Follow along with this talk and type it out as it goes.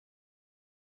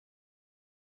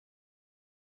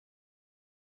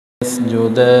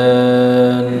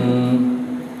يسجدان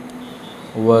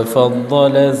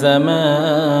وفضل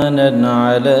زمانا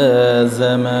على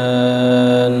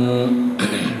زمان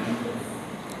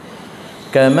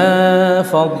كما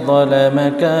فضل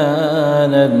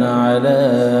مكانا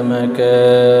على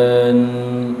مكان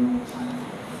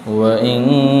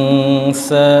وإنسانا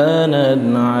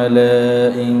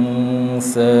على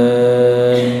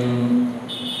إنسان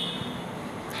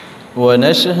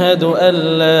ونشهد أن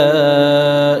لا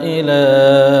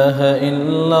إله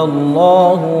إلا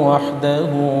الله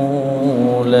وحده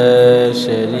لا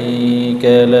شريك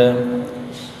له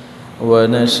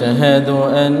ونشهد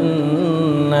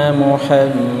أن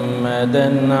محمدًا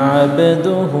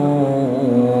عبده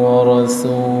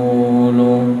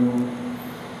ورسوله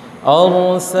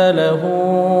أرسله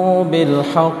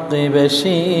بالحق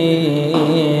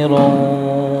بشيرا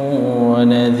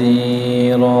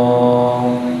ونذيرا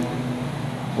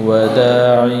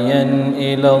وداعيا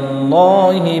إلى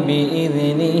الله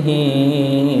بإذنه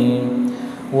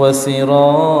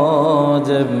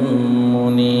وسراجا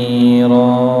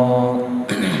منيرا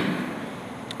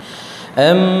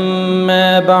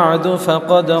أما بعد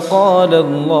فقد قال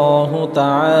الله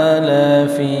تعالى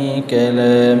في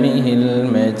كلامه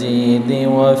المجيد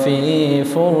وفي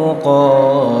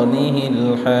فرقانه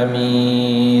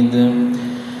الحميد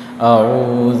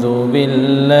أعوذ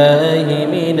بالله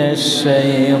من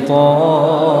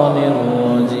الشيطان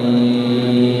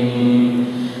الرجيم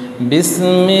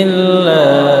بسم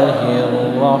الله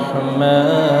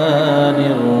الرحمن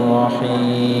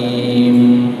الرحيم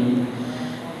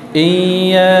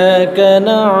إياك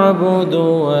نعبد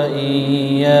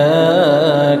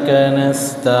وإياك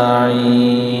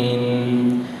نستعين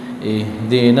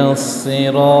اهدنا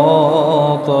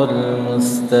الصراط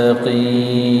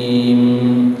المستقيم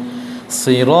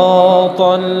صراط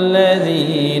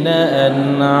الذين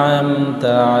أنعمت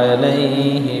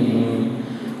عليهم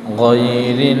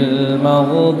غير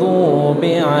المغضوب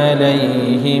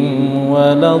عليهم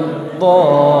ولا الضالين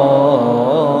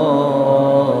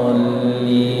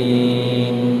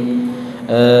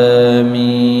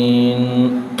آمين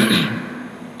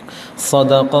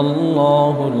صدق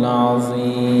الله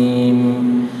العظيم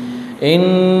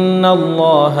إن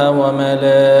الله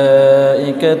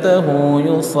وملائكته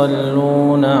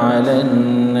يصلون على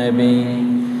النبي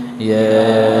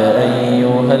يا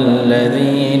أيها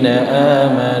الذين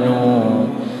آمنوا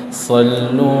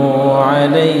صلوا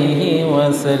عليه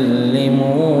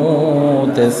وسلموا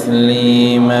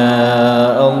تسليما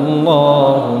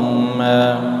اللهم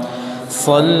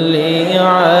صل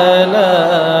على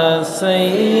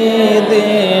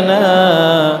سيدنا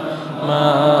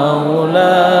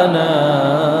مولانا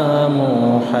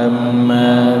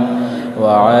محمد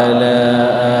وعلى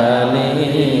آل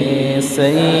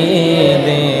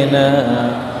سيدنا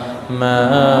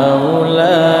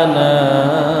مولانا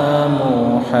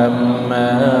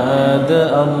محمد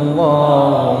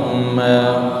اللهم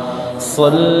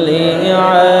صل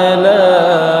على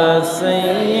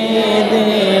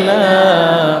سيدنا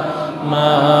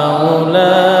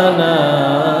مولانا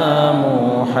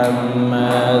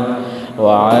محمد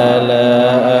وعلى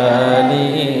آل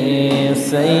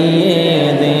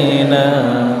سيدنا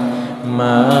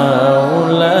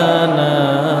مولانا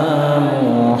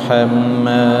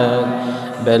محمد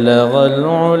بلغ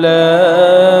العلا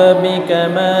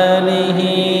بكماله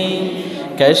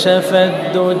كشف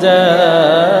الدجى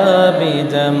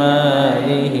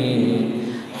بجماله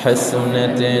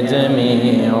حسنت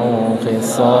جميع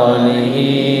خصاله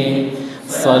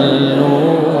صلوا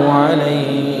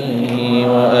عليه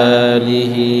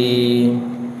وآله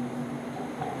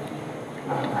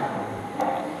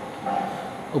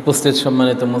উপস্থিত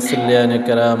সম্মানিত মুসল্লিয়ানে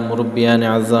কেরাম মুরব্বিয়ানে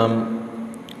আজম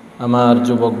আমার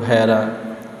যুবক ভাইয়েরা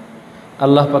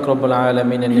আল্লাহ পাক রব্বুল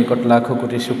আলামিনের নিকট লাখো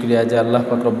কোটি শুকরিয়া যে আল্লাহ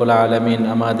পাক রব্বুল আলামিন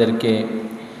আমাদেরকে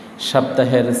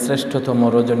সপ্তাহের শ্রেষ্ঠতম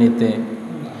রজনীতে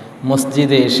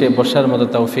মসজিদে এসে বসার মতো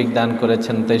তৌফিক দান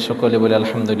করেছেন তাই সকলে বলে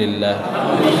আলহামদুলিল্লাহ।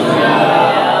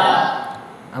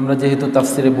 আমরা যেহেতু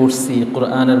তাফসিরে বসছি,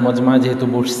 কোরআনের মজমা যেহেতু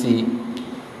বসছি,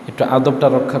 একটু আদবটা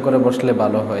রক্ষা করে বসলে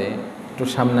ভালো হয়। একটু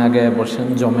সামনে আগে বসেন,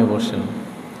 জমে বসেন।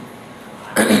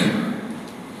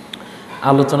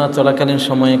 আলোচনা চলাকালীন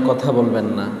সময়ে কথা বলবেন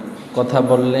না। কথা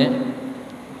বললে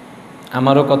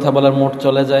আমারও কথা বলার মোড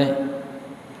চলে যায়,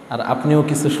 আর আপনিও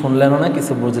কিছু শুনলেনও না,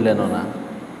 কিছু বুঝলেনও না।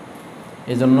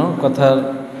 এই জন্য কথার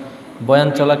বয়ান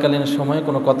চলাকালীন সময়ে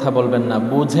কোনো কথা বলবেন না।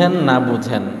 বুঝেন না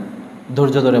বুঝেন,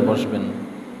 ধৈর্য ধরে বসবেন।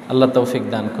 আল্লাহ তৌফিক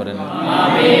দান করেন।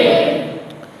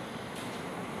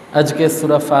 আজকে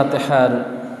সূরা ফাতিহার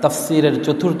তাফসিরের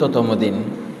চতুর্থতম দিন।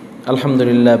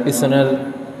 আলহামদুলিল্লাহ, পিছনের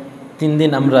 3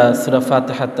 দিন আমরা সূরা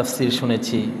ফাতিহার তাফসির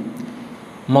শুনেছি।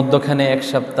 মধ্যখানে এক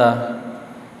সপ্তাহ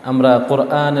আমরা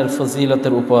কোরআনের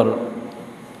ফজিলতের উপর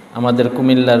আমাদের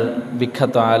কুমিল্লার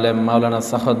বিখ্যাত আলেম মাওলানা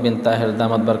সাখাওয়াত বিন তাহের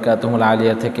দামাত বারকাতুহুল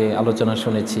আলিয়া থেকে আলোচনা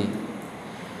শুনেছি।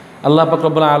 আল্লাহ পাক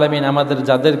রব্বুল আলামিন আমাদের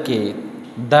যাদেরকে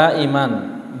দাঈমান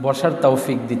বসার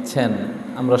তৌফিক দিচ্ছেন,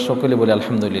 আমরা সকলে বলি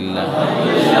আলহামদুলিল্লাহ।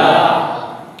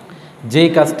 যেই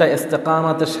কাজটা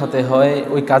ইস্তেকামাতের সাথে হয়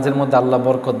ওই কাজের মধ্যে আল্লাহ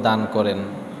বরকত দান করেন।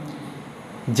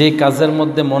 যেই কাজের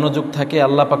মধ্যে মনোযোগ থাকে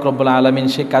আল্লাহ পাক রব্বুল আলামিন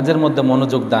সেই কাজের মধ্যে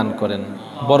মনোযোগ দান করেন,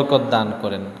 বরকত দান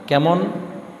করেন। কেমন?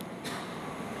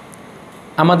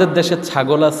 আমাদের দেশে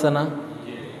ছাগল আছে না?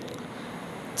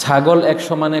 ছাগল এক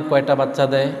সমানে কয়টা বাচ্চা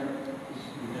দেয়?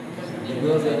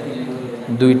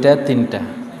 2টা 3টা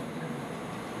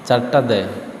 4টা দেয়।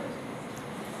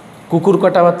 কুকুর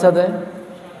কয়টা বাচ্চা দেয়?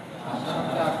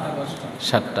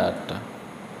 7টা 8টা।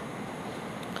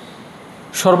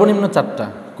 সর্বনিম্ন 4টা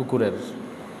কুকুরের,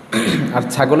 আর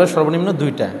ছাগলের সর্বনিম্ন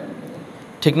 2টা,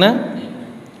 ঠিক না?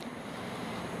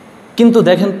 কিন্তু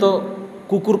দেখেন তো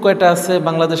কুকুর কয়টা আছে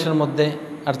বাংলাদেশের মধ্যে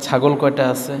আর ছাগল কয়টা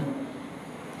আছে?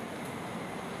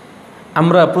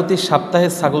 আমরা প্রতি সপ্তাহে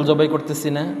ছাগল জবাই করতেছি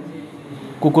না?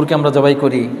 কুকুরকে আমরা জবাই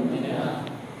করি?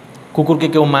 কুকুরকে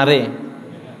কেউ মারে?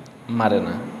 মারে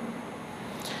না।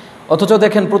 অথচ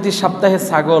দেখেন প্রতি সপ্তাহে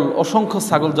ছাগল, অসংখ্য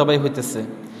ছাগল জবাই হইতেছে।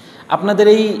 আপনাদের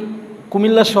এই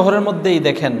কুমিল্লা শহরের মধ্যেই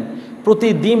দেখেন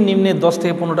প্রতিদিন নিম্নে 10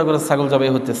 থেকে 15টা করে ছাগল জবাই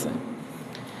হইতেছে।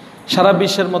 সারা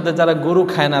বিশ্বের মধ্যে যারা গরু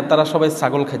খায় না তারা সবাই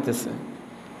ছাগল খাইতেছে,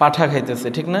 পাঠা খাইতেছে,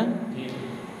 ঠিক না?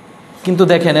 কিন্তু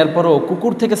দেখেন এরপরও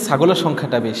কুকুর থেকে ছাগলের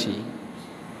সংখ্যাটা বেশি।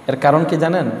 এর কারণ কি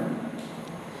জানেন?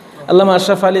 আল্লামা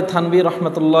আশরাফ আলী থানভী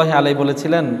রহমতুল্লাহ আলাই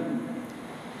বলেছিলেন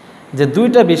যে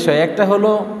 2টা বিষয়। একটা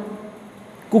হলো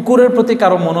কুকুরের প্রতি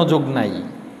কারো মনোযোগ নাই,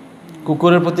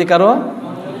 কুকুরের প্রতি কারো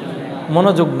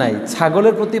মনোযোগ নাই।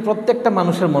 ছাগলের প্রতি প্রত্যেকটা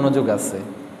মানুষের মনোযোগ আছে।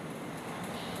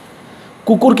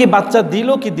 কুকুর কি বাচ্চা দিল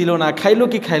কি দিল না, খাইলো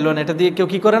কি খাইলো না, এটা দিয়ে কেউ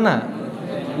কি করে না?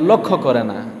 লক্ষ্য করে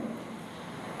না।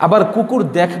 আবার কুকুর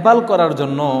দেখভাল করার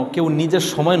জন্য কেউ নিজের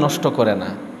সময় নষ্ট করে না।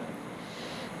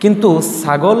 কিন্তু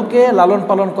ছাগলকে লালন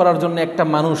পালন করার জন্য একটা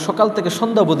মানুষ সকাল থেকে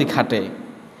সন্ধ্যা অবধি খাটে।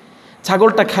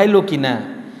 ছাগলটা খাইলো কি না,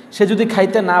 সে যদি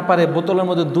খাইতে না পারে বোতলের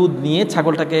মধ্যে দুধ নিয়ে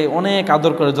ছাগলটাকে অনেক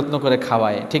আদর করে যত্ন করে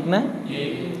খাওয়ায়, ঠিক না?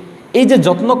 এই যে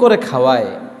যত্ন করে খাওয়ায়,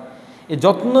 এই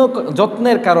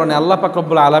যত্নের কারণে আল্লাহ পাক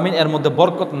রব্বুল আলামিন এর মধ্যে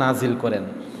বরকত নাজিল করেন।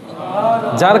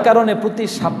 যার কারণে প্রতি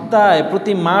সপ্তাহে,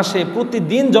 প্রতি মাসে,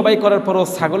 প্রতিদিন জবাই করার পরও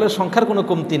ছাগলের সংখ্যার কোনো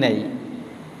কমতি নাই।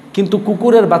 কিন্তু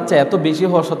কুকুরের বাচ্চা এত বেশি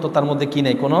হওয়া সত্ত্বেও তার মধ্যে কি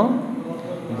নাই? কোনো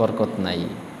বরকত নাই।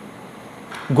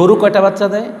 গরু কয়টা বাচ্চা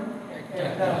দেয়?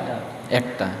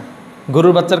 একটা।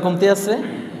 গরুর বাচ্চার কমতি আছে?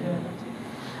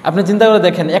 আপনি চিন্তা করে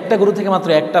দেখেন, একটা গরু থেকে মাত্র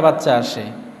একটা বাচ্চা আসে।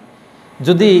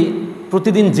 যদি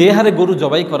প্রতিদিন যে হারে গরু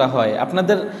জবাই করা হয়,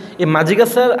 আপনাদের এই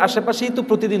মাঝিগাছার আশেপাশেই তো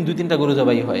প্রতিদিন 2-3টা গরু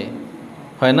জবাই হয়,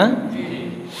 হয় না?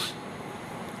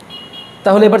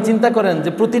 তাহলে এবার চিন্তা করেন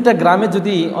যে প্রতিটা গ্রামে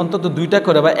যদি অন্তত 2টা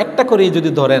করে বা একটা করেই যদি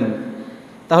ধরেন,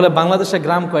 তাহলে বাংলাদেশে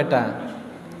গ্রাম কয়টা?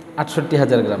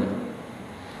 68,000 গ্রাম।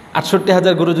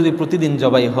 68,000 গরু যদি প্রতিদিন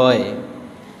জবাই হয়,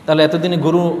 তাহলে এতদিনে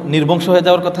গরু নির্বংশ হয়ে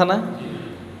যাওয়ার কথা না?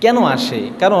 কেন আসে?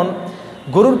 কারণ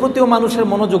গরুর প্রতিও মানুষের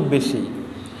মনোযোগ বেশি।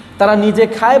 তারা নিজে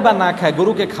খায় বা না খায়,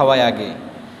 গরুকে খাওয়ায় আগে।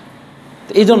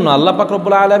 এই জন্য আল্লাহ পাক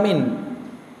রব্বুল আলামিন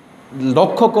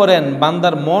লক্ষ্য করেন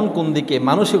বান্দার মন কোন দিকে,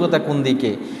 মানসিকতা কোন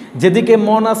দিকে। যেদিকে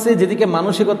মন আছে, যেদিকে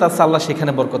মানসিকতা আছে, আল্লাহ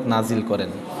সেখানে বরকত নাজিল করেন।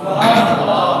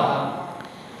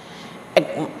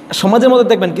 সমাজের মধ্যে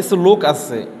দেখবেন কিছু লোক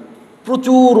আছে,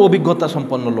 প্রচুর অভিজ্ঞতা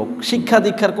সম্পন্ন লোক, শিক্ষা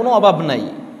দীক্ষার কোনো অভাব নাই।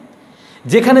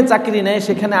 যেখানে চাকরি নেয়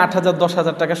সেখানে 8,000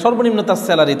 10,000 টাকা সর্বনিম্ন তার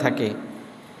স্যালারি থাকে।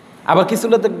 আবার কিছু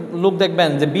লোক দেখবেন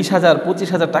যে 20,000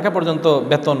 25,000 টাকা পর্যন্ত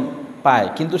বেতন পায়,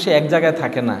 কিন্তু সে এক জায়গায়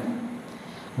থাকে না।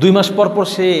 2 মাস পর পর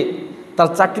সে তার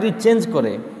চাকরি চেঞ্জ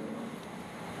করে,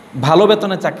 ভালো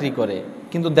বেতনে চাকরি করে,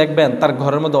 কিন্তু দেখবেন তার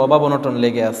ঘরের মধ্যে অভাব অনটন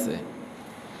লেগে আছে।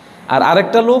 আর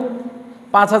আরেকটা লোক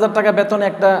 5,000 টাকা বেতনে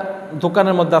একটা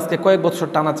দোকানের মধ্যে আজকে কয়েক বছর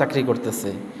টানা চাকরি করতেছে,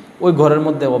 ওই ঘরের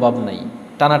মধ্যে অভাব নাই,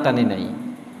 টানাটানি নাই।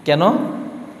 কেন?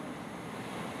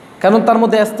 কারণ তার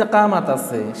মধ্যে ইস্তেকামাত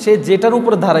আছে। সে যেটার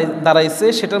উপর দাঁড়াইছে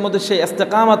সেটার মধ্যে সে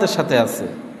ইস্তেকামাতের সাথে আছে।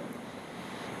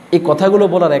 এই কথাগুলো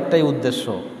বলার একটাই উদ্দেশ্য,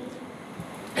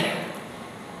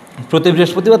 প্রতি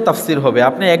বৃহস্পতিবার তাফসির হবে,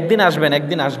 আপনি একদিন আসবেন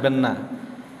একদিন আসবেন না,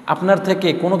 আপনার থেকে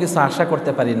কোনো কিছু আশা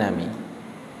করতে পারি না আমি।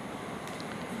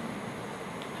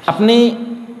 আপনি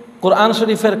কোরআন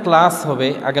শরীফের ক্লাস হবে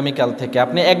আগামীকাল থেকে,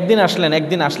 আপনি একদিন আসলেন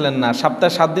একদিন আসলেন না,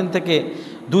 সপ্তাহে 7 দিন থেকে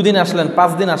 2 দিন আসলেন,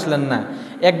 5 দিন আসলেন না,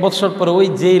 1 বছর পরে ওই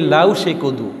যেই লাউ সেই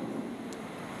কদু।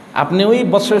 আপনি ওই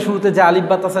বছরের শুরুতে যে আলিফ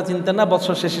বা তাসা চিনতেন না,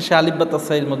 বছর শেষে সে আলিফ বা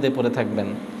তাসা এর মধ্যে পড়ে থাকবেন।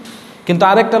 কিন্তু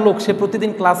আরেকটা লোক, সে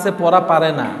প্রতিদিন ক্লাসে পড়া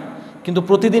পারে না, কিন্তু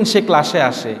প্রতিদিন সে ক্লাসে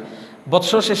আসে,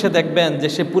 বৎসর শেষে দেখবেন যে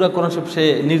সে পুরো কোরআন শরীফ সে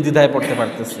নির্দ্বিধায় পড়তে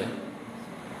পারতেছে।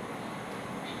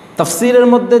 তাফসিরের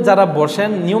মধ্যে যারা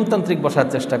বসেন নিয়মতান্ত্রিক বসার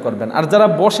চেষ্টা করবেন, আর যারা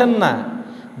বসেন না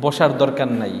বসার দরকার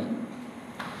নাই।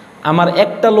 আমার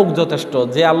একটা লোক যথেষ্ট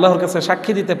যে আল্লাহর কাছে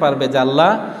সাক্ষী দিতে পারবে যে আল্লাহ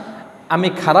আমি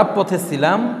খারাপ পথে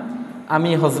ছিলাম, আমি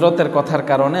হজরতের কথার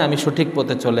কারণে আমি সঠিক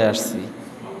পথে চলে আসছি।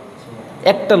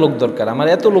 একটা লোক দরকার, আমার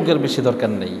এত লোকের বেশি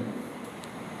দরকার নেই।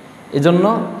 এজন্য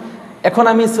এখন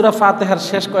আমি সূরা ফাতিহার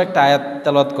শেষ কয়েকটা আয়াত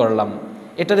তেলাওয়াত করলাম,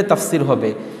 এটারই তাফসির হবে।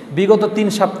 বিগত 3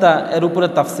 সপ্তাহ এর উপরে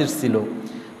তাফসির ছিল,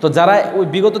 তো যারা ওই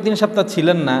বিগত 3 সপ্তাহ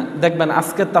ছিলেন না দেখবেন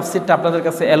আজকের তাফসিরটা আপনাদের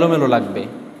কাছে এলোমেলো লাগবে।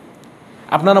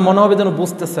 আপনারা মনে হবে যেন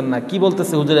বুঝতেছেন না, কি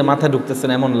বলতেছে হুজুরে মাথায় ঢুকতেছেন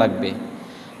এমন লাগবে।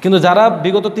 কিন্তু যারা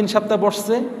বিগত 3 সপ্তাহ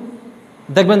বসছে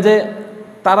দেখবেন যে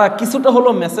তারা কিছুটা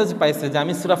হলেও মেসেজ পাইছে যে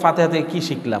আমি সূরা ফাতিহা থেকে কী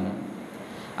শিখলাম।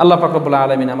 আল্লাহ পাক রব্বুল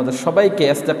আলামিন আমাদের সবাইকে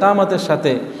ইস্তেকামতের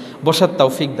সাথে বসার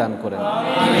তৌফিক দান করেন।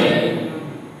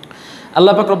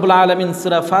 আল্লাহ পাক রব্বুল আলামিন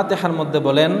সূরা ফাতিহার মধ্যে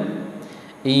বলেন,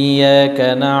 ইয়াকা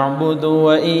না'বুদু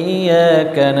ওয়া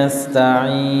ইয়াকা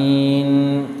নাস্তাঈন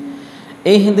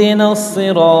ইহদিনাস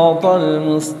সিরাতাল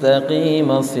মুস্তাকিম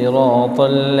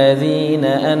সিরাতাল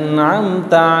লাযীনা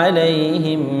আন'আমতা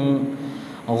আলাইহিম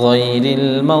গায়রিল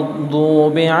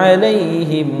মাগদুবি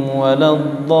আলাইহিম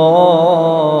ওয়ালাদ-দাল্লিন।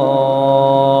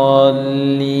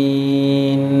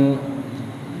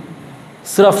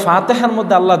 সূরা ফাতিহার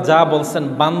মধ্যে আল্লাহ যা বলছেন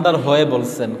বান্দার হয়ে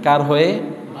বলছেন। কার হয়ে?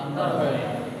 বান্দার হয়ে।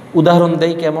 উদাহরণ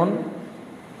দেই কেমন?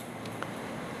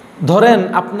 ধরেন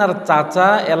আপনার চাচা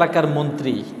এলাকার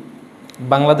মন্ত্রী,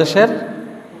 বাংলাদেশের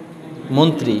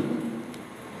মন্ত্রী,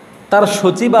 তার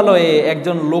সচিবালয়ে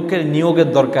একজন লোকের নিয়োগের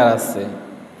দরকার আছে।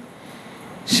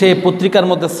 সে পত্রিকার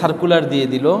মধ্যে সার্কুলার দিয়ে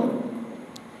দিল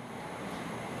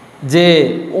যে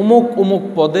অমুক অমুক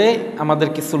পদে আমাদের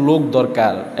কিছু লোক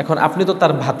দরকার। এখন আপনি তো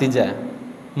তার ভাতিজা,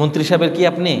 মন্ত্রী সাহেবের কি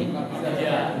আপনি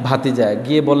ভাতিজা,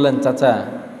 গিয়ে বললেন চাচা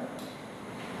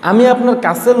আমি আপনার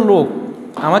কাছের লোক,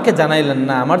 আমাকে জানাইলেন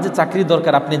না, আমার যে চাকরি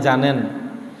দরকার আপনি জানেন,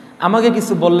 আমাকে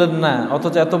কিছু বললেন না,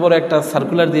 অথচ এত বড় একটা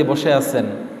সার্কুলার দিয়ে বসে আছেন,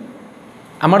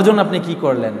 আমার জন্য আপনি কি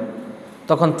করলেন?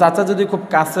 তখন চাচা যদি খুব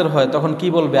কাছের হয় তখন কি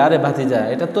বলবে, আরে ভাতিজা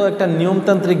এটা তো একটা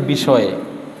নিয়মতান্ত্রিক বিষয়,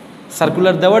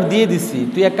 সার্কুলার দেওয়ার দিয়ে দিছি,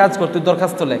 তুই এক কাজ কর, তুই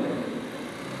দরখাস্ত লেখ।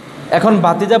 এখন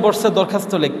ভাতিজা বসছে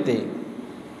দরখাস্ত লিখতে।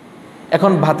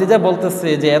 এখন ভাতিজা বলতেছে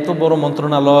যে এত বড়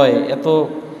মন্ত্রণালয়, এত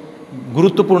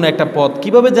গুরুত্বপূর্ণ একটা পদ,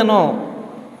 কিভাবে যেন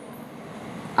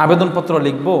আবেদনপত্র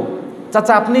লিখব,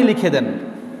 চাচা আপনি লিখে দেন।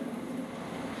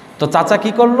 তো চাচা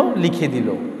কি করলো? লিখে দিল।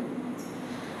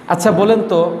 আচ্ছা বলেন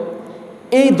তো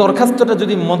এই দরখাস্তটা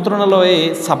যদি মন্ত্রণালয়ে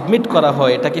সাবমিট করা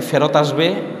হয় এটা কি ফেরত আসবে?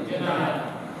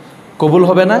 কবুল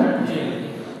হবে না?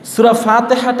 সূরা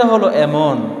ফাতিহাটা হলো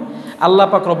এমন, আল্লাহ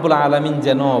পাক রব্বুল আলামিন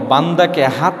যেন বান্দাকে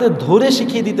হাতে ধরে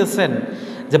শিখিয়ে দিতেছেন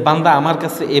যে বান্দা আমার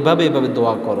কাছে এভাবে এভাবে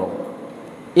দোয়া করো,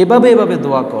 এভাবে এভাবে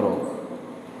দোয়া করো।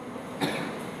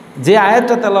 যে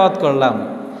আয়াতটা তেলাওয়াত করলাম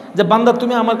যে বান্দা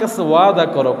তুমি আমার কাছে ওয়াদা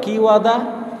করো, কি ওয়াদা?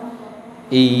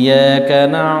 ইয়াকা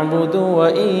না'বুদু ওয়া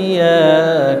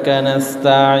ইয়াকা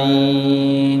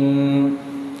নাস্তাঈন,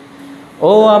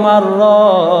 ও আমার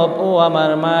রব, ও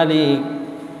আমার মালিক,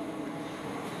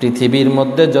 পৃথিবীর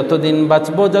মধ্যে যতদিন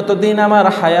বাঁচবো, যতদিন আমার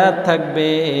হায়াত থাকবে,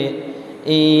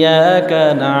 ইয়াকা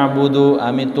না'বুদু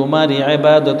আমি তোমারই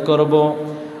ইবাদত করব,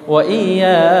 ওয়া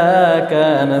ইয়াকা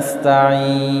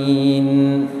নাস্তাঈন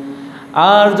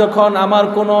আর যখন আমার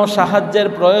কোনো সাহায্যের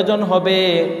প্রয়োজন হবে,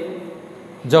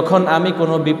 যখন আমি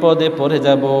কোনো বিপদে পড়ে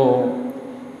যাব,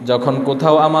 যখন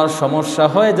কোথাও আমার সমস্যা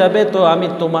হয়ে যাবে, তো আমি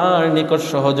তোমার নিকট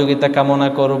সহযোগিতা কামনা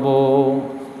করব।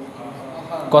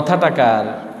 কথাটা কার?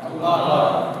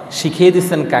 শিখিয়ে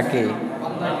দিচ্ছেন কাকে?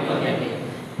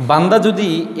 বান্দা যদি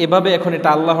এভাবে এখন এটা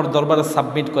আল্লাহর দরবারে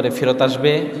সাবমিট করে ফেরত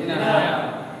আসবে?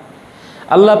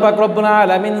 আল্লাহ পাক রব্বুল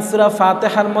আলামিন সূরা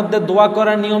ফাতিহার মধ্যে দোয়া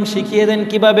করার নিয়ম শিখিয়ে দেন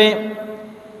কিভাবে।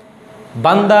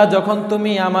 বান্দা যখন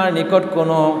তুমি আমার নিকট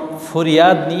কোনো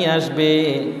ফরিয়াদ নিয়ে আসবে,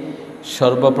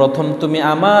 সর্বপ্রথম তুমি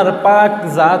আমার পাক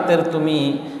জাতের তুমি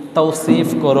তাওসিফ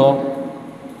করো,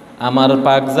 আমার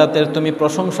পাক জাতের তুমি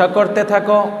প্রশংসা করতে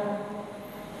থাকো।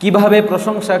 কিভাবে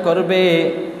প্রশংসা করবে?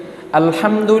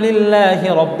 আলহামদুলিল্লাহি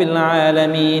রাব্বিল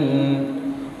আলামিন,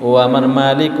 ও আমার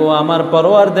মালিক, ও আমার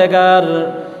পরওয়ারদিগার,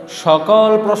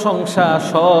 সকল প্রশংসা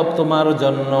সব তোমার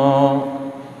জন্য।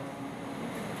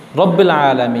 রব্বিল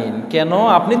আলামিন, কেন?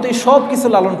 আপনি তো এই সব কিছু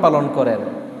লালন পালন করেন।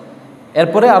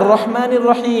 এরপরে আর রহমানির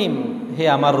রহিম, হে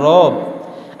আমার রব,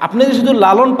 আপনি যে শুধু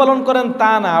লালন পালন করেন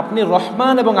তা না, আপনি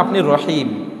রহমান এবং আপনি রহিম।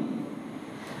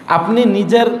 আপনি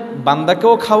নিজের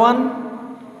বান্দাকেও খাওয়ান,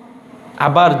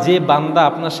 আবার যে বান্দা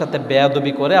আপনার সাথে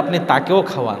বেয়াদবি করে আপনি তাকেও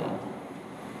খাওয়ান।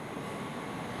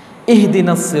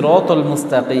 ইহদিনাস সিরাতাল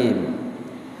মুস্তাকিম,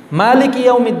 মালিক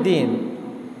ইয়াউমিদ্দিন,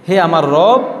 হে আমার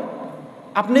রব,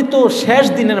 আপনি তো শেষ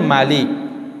দিনের মালিক।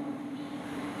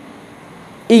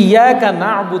 ইয়্যাকা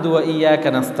না'বুদু ওয়া ইয়্যাকা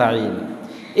নাস্তাঈন,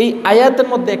 এই আয়াতের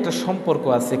মধ্যে একটা সম্পর্ক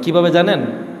আছে। কিভাবে জানেন?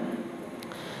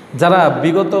 যারা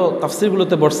বিগত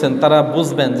তাফসীরগুলোতে পড়ছেন তারা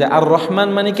বুঝবেন যে আর রহমান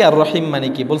মানে কি, আর রহিম মানে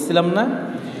কি। বলছিলাম না,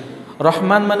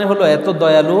 রহমান মানে হলো এত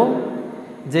দয়ালু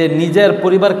যে নিজের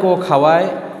পরিবারকেও খাওয়ায়,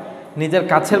 নিজের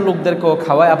কাছের লোকদেরকেও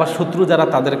খাওয়ায়, আবার শত্রু যারা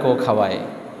তাদেরকেও খাওয়ায়।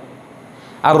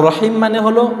 আর রহিম মানে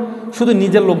হলো শুধু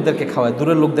নিজের লোকদেরকে খাওয়ায়,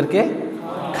 দূরের লোকদেরকে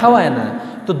খাওয়ায় না।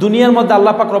 তো দুনিয়ার মধ্যে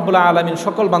আল্লাহ পাক রব্বুল আলামিন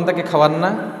সকল বান্দাকে খাওয়ান না?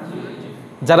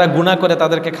 যারা গুনাহ করে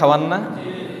তাদেরকে খাওয়ান না?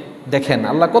 দেখেন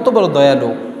আল্লাহ কত বড়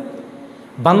দয়ালু।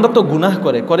 বান্দা তো গুনাহ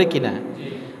করে কি না?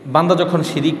 বান্দা যখন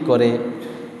শিরিক করে,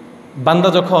 বান্দা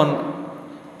যখন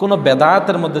কোনো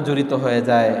বেদাতের মধ্যে জড়িত হয়ে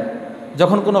যায়,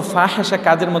 যখন কোনো ফাহেশা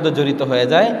কাজের মধ্যে জড়িত হয়ে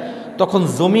যায়, তখন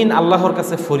জমিন আল্লাহর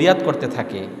কাছে ফরিয়াদ করতে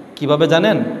থাকে। কিভাবে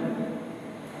জানেন?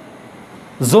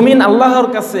 জমিন আল্লাহর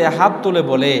কাছে হাত তুলে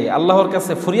বলে, আল্লাহর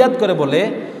কাছে ফরিয়াদ করে বলে,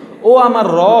 ও আমার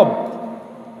রব,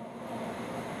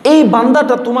 এই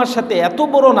বান্দাটা তোমার সাথে এত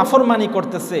বড় নাফরমানি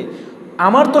করতেছে,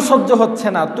 আমার তো সহ্য হচ্ছে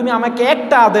না, তুমি আমাকে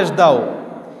একটা আদেশ দাও,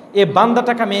 এই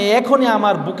বান্দাটাকে আমি এখনই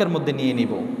আমার বুকের মধ্যে নিয়ে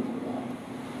নিব।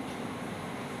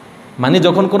 মানে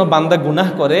যখন কোনো বান্দা গুনাহ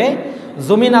করে,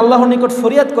 জমিন আল্লাহর নিকট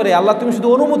ফরিয়াদ করে, আল্লাহ তুমি শুধু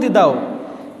অনুমতি দাও,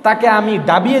 তাকে আমি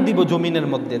ডাবিয়ে দিব জমিনের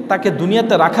মধ্যে, তাকে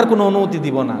দুনিয়াতে রাখার কোনো অনুমতি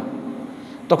দিব না।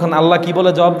 তখন আল্লাহ কি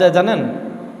বলে জবাব দেয় জানেন?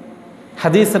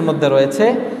 হাদিসের মধ্যে রয়েছে,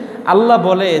 আল্লাহ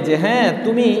বলে যে হ্যাঁ,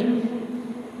 তুমি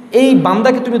এই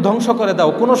বান্দাকে তুমি ধ্বংস করে দাও,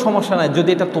 কোনো সমস্যা নাই, যদি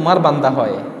এটা তোমার বান্দা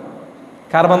হয়।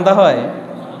 কার বান্দা হয়?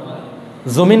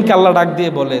 জমিনকে আল্লাহ ডাক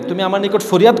দিয়ে বলে, তুমি আমার নিকট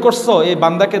ফরিয়াদ করছো এই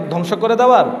বান্দাকে ধ্বংস করে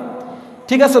দেওয়ার,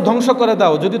 ঠিক আছে ধ্বংস করে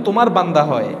দাও, যদি তোমার বান্দা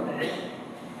হয়।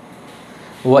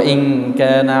 ওয়া ইন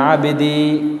কানা আবদি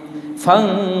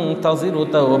ফান্তাযিরু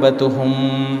তাওবাতুহুম,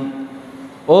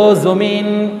 ও জমিন,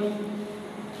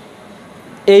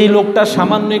 এই লোকটা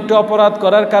সামান্য একটু অপরাধ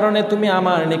করার কারণে তুমি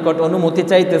আমার নিকট অনুমতি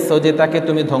চাইতেছো যে তাকে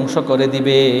তুমি ধ্বংস করে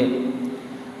দিবে।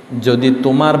 যদি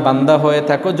তোমার বান্দা হয়ে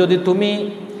থাকো, যদি তুমি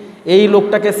এই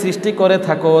লোকটাকে সৃষ্টি করে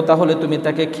থাকো, তাহলে তুমি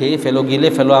তাকে খেয়ে ফেলো, গিলে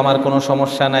ফেলো, আমার কোনো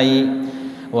সমস্যা নাই।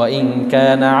 ওয়া ইন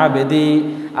কানা আবদি,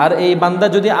 আর এই বান্দা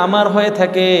যদি আমার হয়ে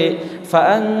থাকে,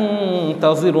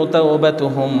 ফান্তাযিরু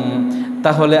তাওবাতুহুম,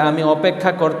 তাহলে আমি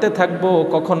অপেক্ষা করতে থাকবো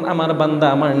কখন আমার বান্দা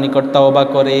আমার নিকট তাওবা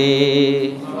করে।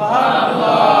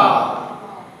 সুবহানাল্লাহ,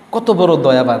 কত বড়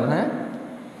দয়াবান। হ্যাঁ,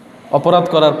 অপরাধ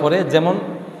করার পরে, যেমন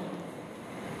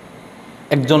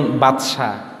একজন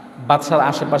বাদশার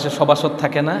আশেপাশে সভাসদ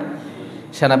থাকে না,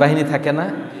 সেনাবাহিনী থাকে না,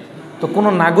 তো কোনো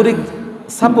নাগরিক,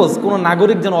 সাপোজ কোনো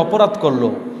নাগরিক যেন অপরাধ করলো,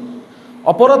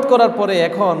 অপরাধ করার পরে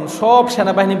এখন সব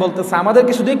সেনাবাহিনী বলতেছে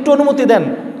আমাদেরকে শুধু একটু অনুমতি দেন,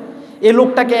 এই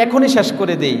লোকটাকে এখনই শেষ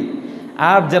করে দেই।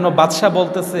 আর যেন বাদশাহ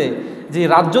বলতেছে যে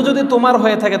রাজ্য যদি তোমার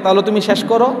হয়ে থাকে তাহলে তুমি শেষ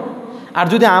করো, আর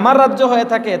যদি আমার রাজ্য হয়ে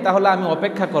থাকে তাহলে আমি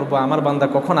অপেক্ষা করব আমার বান্দা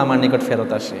কখন আমার নিকট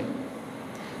ফেরত আসে।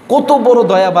 কত বড়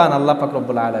দয়াবান আল্লাহ পাক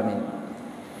রব্বুল আলামিন।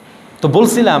 তো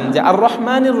বলছিলাম যে আর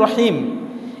রহমানির রহিম,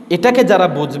 এটাকে যারা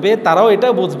বুঝবে তারাও এটা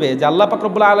বুঝবে যে আল্লাহ পাক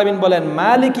রব্বুল আলামিন বলেন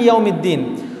মালিক ইয়াউমিদ্দিন,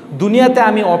 দুনিয়াতে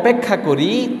আমি অপেক্ষা করি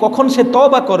কখন সে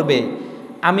তওবা করবে,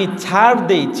 আমি ছাড়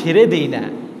দেই, ছেড়ে দেই না।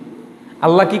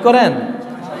 আল্লাহ কি করেন?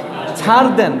 ছাড়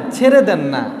দেন, ছেড়ে দেন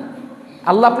না।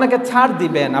 আল্লাহ আপনাকে ছাড়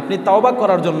দিবেন, আপনি তওবা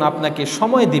করার জন্য আপনাকে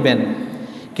সময় দিবেন,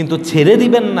 কিন্তু ছেড়ে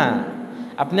দিবেন না।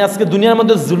 আপনি আজকে দুনিয়ার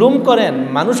মধ্যে জুলুম করেন,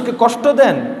 মানুষকে কষ্ট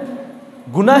দেন,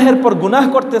 গুনাহের পর গুনাহ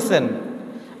করতেছেন,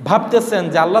 ভাবতেছেন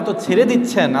যে আল্লাহ তো ছেড়ে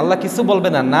দিচ্ছেন, আল্লাহ কিছু বলবে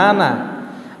না। না না,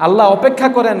 আল্লাহ অপেক্ষা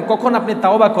করেন কখন আপনি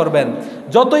তাওবা করবেন।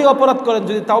 যতই অপরাধ করেন,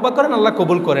 যদি তাওবা করেন আল্লাহ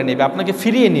কবুল করে নেবে, আপনাকে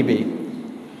ফিরিয়ে নেবে।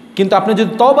 কিন্তু আপনি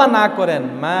যদি তওবা না করেন,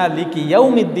 মালিক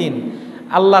ইয়াউমিদ্দিন,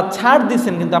 আল্লাহ ছাড়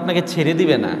দিচ্ছেন কিন্তু আপনাকে ছেড়ে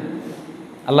দিবে না।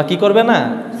 আল্লাহ কি করবে না?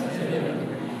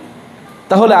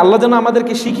 তাহলে আল্লাহ যেন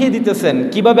আমাদেরকে শিখিয়ে দিতেছেন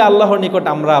কিভাবে আল্লাহর নিকট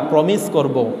আমরা প্রমিস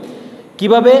করব,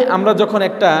 কিভাবে আমরা যখন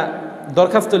একটা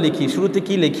দরখাস্ত লিখি শুরুতে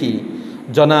কি লিখি,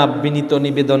 জনাব বিনীত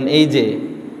নিবেদন, এই যে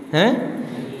হ্যাঁ,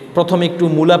 প্রথমে একটু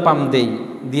মুলাপাম দেই,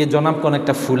 দিয়ে জনাব কোন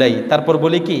একটা ফুলাই, তারপর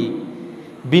বলি কি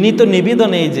বিনীত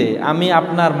নিবেদন, এই যে আমি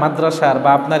আপনার মাদ্রাসার বা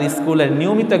আপনার স্কুলের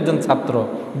নিয়মিত একজন ছাত্র,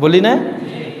 বলি না?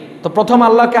 তো প্রথম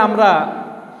আল্লাহকে আমরা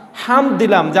হামদ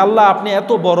দিলাম যে আল্লাহ আপনি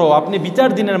এত বড়, আপনি বিচার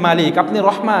দিনের মালিক, আপনি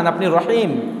রহমান, আপনি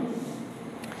রহিম।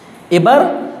 এবার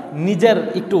নিজের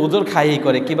একটু ওজোর খাই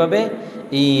করে, কিভাবে?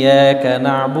 ইয়াকা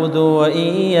না'বুদু ওয়া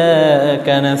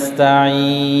ইয়াকা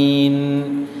নাস্তাঈন,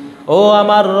 ও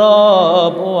আমার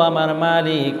রব, ও আমার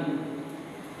মালিক,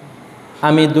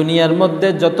 আমি দুনিয়ার মধ্যে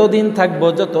যতদিন থাকবো,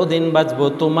 যতদিন বাঁচবো,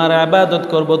 তোমার ইবাদত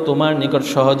করব, তোমার নিকট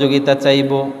সহযোগিতা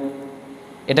চাইব।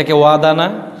 এটাকে ওয়াদা না?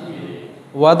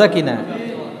 ওয়াদা কি না?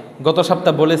 গত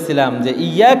সপ্তাহ বলেছিলাম যে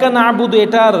ইয়াকা না'বুদু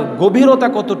এটার গভীরতা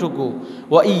কতটুকু,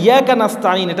 ওয়া ইয়াকা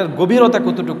নাস্তাঈন এটার গভীরতা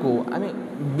কতটুকু আমি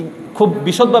খুব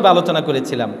বিশদভাবে আলোচনা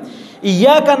করেছিলাম।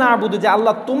 ইয়াকা না'বুদু যে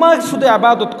আল্লাহ তোমার শুধু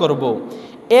ইবাদত করব,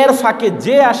 এর ফাঁকে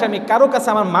যে আসে আমি কারো কাছে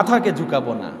আমার মাথাকে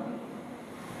ঝুঁকাবো না।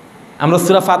 আমরা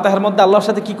সূরা ফাতিহার মধ্যে আল্লাহর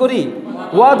সাথে কি করি?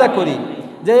 ওয়াদা করি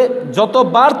যে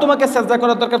যতবার তোমাকে সিজদা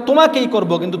করার দরকার তোমাকেই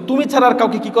করব, কিন্তু তুমি ছাড়া আর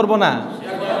কাউকে কি করব না।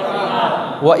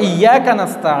 ওয়া ইয়াকা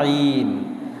নাস্তাঈন,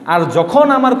 আর যখন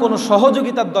আমার কোনো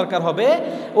সহযোগিতার দরকার হবে,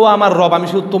 ও আমার রব আমি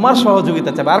শুধু তোমার সহযোগিতা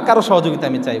চাইব, আর কারো সহযোগিতা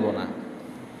আমি চাইব না।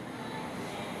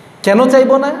 কেন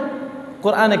চাইব না?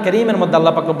 কোরআনে কারীমের মধ্যে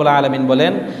আল্লাহ পাক রব্বুল আলামিন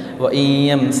বলেন, ওয়া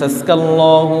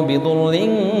ইয়ামসাসকাল্লাহু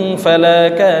বিদুররিন ফালা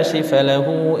কাশিফা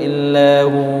লাহু ইল্লা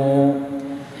হু।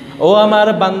 ও আমার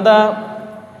বান্দা,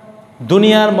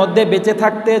 দুনিয়ার মধ্যে বেঁচে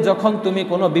থাকতে যখন তুমি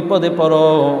কোনো বিপদে পড়ো,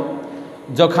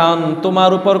 যখন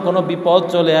তোমার উপর কোনো বিপদ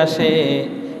চলে আসে,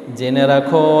 জেনে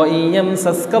রাখো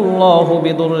ইয়ামসাসকাল্লাহু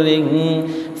বিদুররিন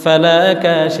ফালা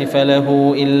কাশিফা লাহু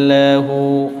ইল্লা হু।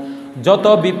 যত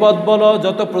বিপদ বলো,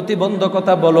 যত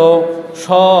প্রতিবন্ধকতা বলো,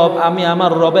 সব আমি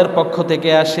আমার রবের পক্ষ থেকে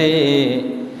আসে।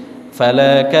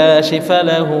 ফালা কাশিফা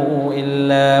লাহু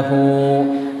ইল্লা হু,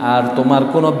 আর তোমার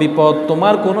কোনো বিপদ,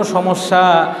 তোমার কোনো সমস্যা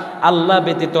আল্লাহ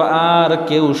ব্যতীত আর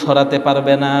কেউ সরাতে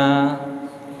পারবে না।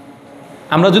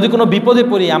 আমরা যদি কোনো বিপদে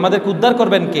পড়ি আমাদেরকে উদ্ধার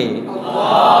করবেন কে?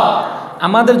 আল্লাহ।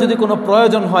 আমাদের যদি কোনো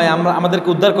প্রয়োজন হয় আমাদেরকে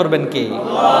উদ্ধার করবেন কে?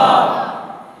 আল্লাহ।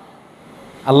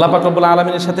 আল্লাহ পাক রব্বুল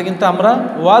আলামিনের সাথে কিন্তু আমরা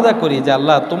ওয়াদা করি যে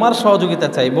আল্লাহ তোমার সহযোগিতা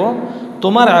চাইব,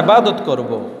 তোমার ইবাদত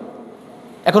করব।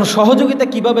 এখন সহযোগিতা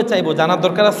কিভাবে চাইব জানার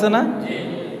দরকার আছে না?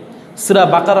 সূরা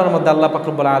বাকারার মধ্যে আল্লাহ পাক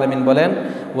রব্বুল আলামিন বলেন,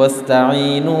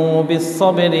 ওয়াস্তাঈনু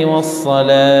বিস-সাবরি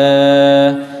ওয়াস-সালাহ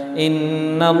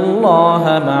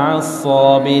ইন্নাল্লাহা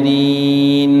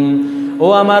মা'আস-সাবিরিন। ও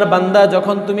আমার বান্দা,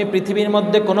 যখন তুমি পৃথিবীর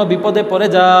মধ্যে কোনো বিপদে পড়ে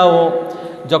যাও,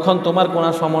 যখন তোমার কোনো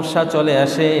সমস্যা চলে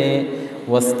আসে,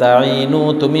 ওয়াস্তাঈনু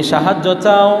তুমি সাহায্য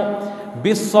চাও,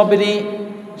 বিস-সাবরি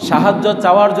সাহায্য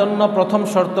চাওয়ার জন্য প্রথম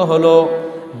শর্ত হলো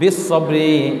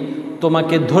বিস-সাবরি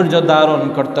তোমাকে ধৈর্য ধারণ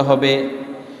করতে হবে।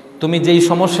 তুমি যেই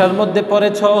সমস্যার মধ্যে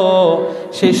পড়েছ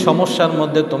সেই সমস্যার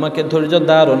মধ্যে তোমাকে ধৈর্য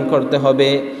ধারণ করতে হবে।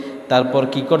 তারপর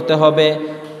কি করতে হবে?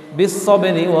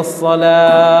 বিস-সাবরি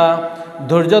ওয়াস-সালাহ,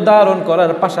 ধৈর্য ধারণ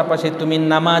করার পাশাপাশি তুমি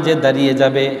নামাজে দাঁড়িয়ে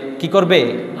যাবে। কি করবে?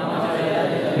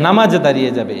 নামাজে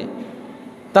দাঁড়িয়ে যাবে।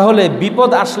 তাহলে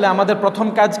বিপদ আসলে আমাদের প্রথম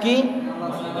কাজ কি?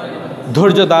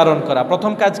 ধৈর্য ধারণ করা।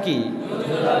 প্রথম কাজ কি?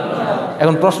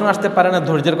 এখন প্রশ্ন আসতে পারে না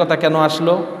ধৈর্যের কথা কেন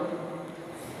আসলো?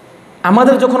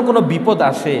 আমাদের যখন কোনো বিপদ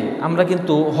আসে আমরা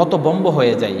কিন্তু হতভম্ব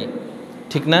হয়ে যাই,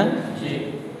 ঠিক না?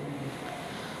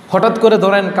 হঠাৎ করে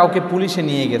ধরেন কাউকে পুলিশে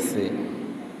নিয়ে গেছে,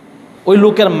 ওই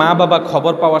লোকের মা বাবা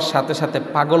খবর পাওয়ার সাথে সাথে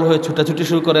পাগল হয়ে ছুটাছুটি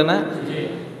শুরু করে না?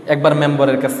 একবার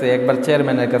মেম্বারের কাছে, একবার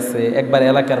চেয়ারম্যানের কাছে, একবার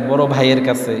এলাকার বড় ভাইয়ের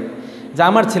কাছে, যে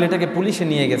আমার ছেলেটাকে পুলিশে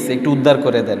নিয়ে গেছে, একটু উদ্ধার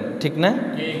করে দেন, ঠিক না?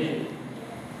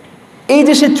 এই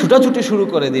যে সে ছুটাছুটি শুরু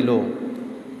করে দিল,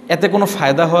 এতে কোনো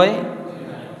ফায়দা হয়?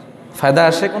 ফায়দা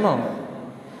আসে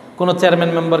কোনো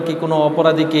চেয়ারম্যান মেম্বার কি কোনো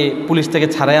অপরাধীকে পুলিশ থেকে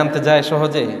ছাড়াই আনতে যায়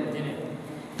সহজে?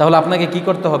 তাহলে আপনাকে কি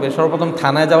করতে হবে? সর্বপ্রথম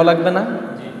থানায় যাওয়া লাগবে না?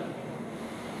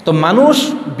 তো মানুষ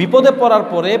বিপদে পড়ার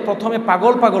পরে প্রথমে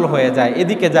পাগল পাগল হয়ে যায়,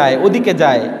 এদিকে যায় ওদিকে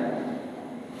যায়,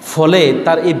 ফলে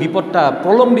তার এই বিপদটা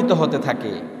প্রলম্বিত হতে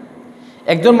থাকে।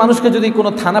 একজন মানুষকে যদি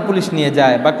কোনো থানা পুলিশ নিয়ে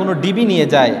যায় বা কোনো ডিবি নিয়ে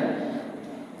যায়,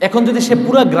 এখন যদি সে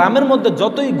পুরো গ্রামের মধ্যে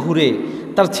যতই ঘুরে,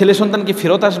 তার ছেলে সন্তান কি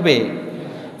ফেরত আসবে?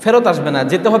 ফেরত আসবে না।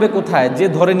 যেতে হবে কোথায়? যে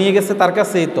ধরে নিয়ে গেছে তার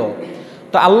কাছেই।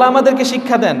 তো আল্লাহ আমাদেরকে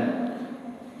শিক্ষা দেন,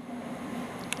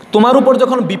 তোমার উপর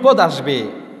যখন বিপদ আসবে,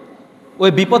 ওই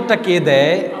বিপদটা কে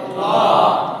দেয়?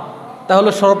 আল্লাহ। তাহলে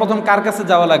সর্বপ্রথম কার কাছে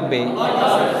যাওয়া লাগবে?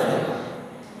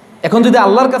 এখন যদি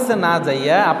আল্লাহর কাছে না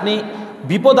যাইয়া আপনি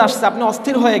বিপদ আসছে, আপনি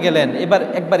অস্থির হয়ে গেলেন,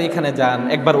 একবার এখানে যান,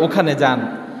 একবার ওখানে যান,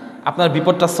 আপনার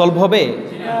বিপদটা সলভ হবে?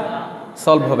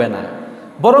 সলভ হবে না।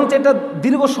 বরং এটা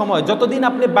দীর্ঘ সময়, যতদিন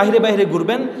আপনি বাইরে বাইরে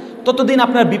ঘুরবেন ততদিন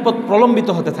আপনার বিপদ প্রলম্বিত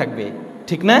হতে থাকবে,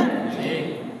 ঠিক না?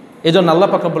 এজন্য আল্লাহ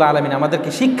পাক রব্বুল আলামিন আমাদেরকে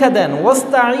শিক্ষা দেন,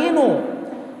 ওয়াস্তাঈনু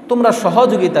তোমরা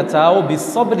সহযোগিতা চাও,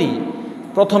 বিস-সাবরি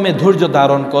প্রথমে ধৈর্য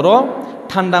ধারণ করো,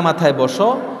 ঠান্ডা মাথায় বসো,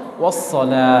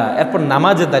 ওয়াস-সালাহ এরপর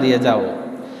নামাজে দাঁড়িয়ে যাও,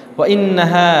 ওয়া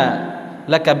ইন্নাহা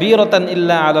লাকাবীরাতান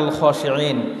ইল্লা আলাল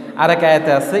খাশিঈন। আরেক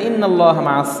আয়াতে আছে ইন্নাল্লাহা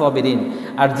মা'আস-সাবিরিন,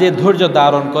 আর যে ধৈর্য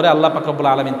ধারণ করে আল্লাহ পাক রব্বুল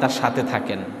আলামিন তার সাথে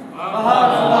থাকেন।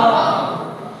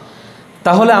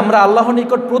 তাহলে আমরা আল্লাহর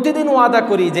নিকট প্রতিদিন ওয়াদা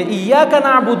করি যে ইয়াকা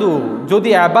না'বুদু, যদি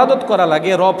ইবাদত করা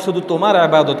লাগে রব শুধু তোমার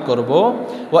ইবাদত করব,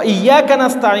 ওয়া ইয়াকা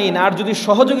নাস্তাঈন, আর যদি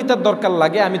সহযোগিতার দরকার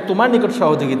লাগে আমি তোমার নিকট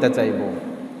সহযোগিতা চাইব।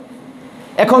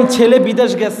 এখন ছেলে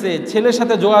বিদেশ গেছে, ছেলের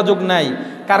সাথে যোগাযোগ নাই,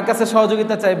 কার কাছে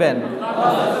সহযোগিতা চাইবেন?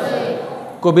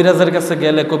 কবিরাজের কাছে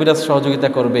গেলে কবিরাজ সহযোগিতা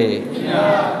করবে?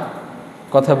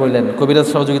 কথা বললেন, কবিরাজ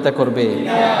সহযোগিতা করবে?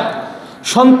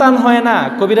 সন্তান হয় না,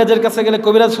 কবিরাজের কাছে গেলে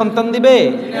কবিরাজ সন্তান দিবে?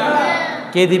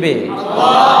 কে দিবে?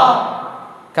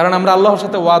 কারণ আমরা আল্লাহর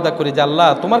সাথে ওয়াদা করি যে আল্লাহ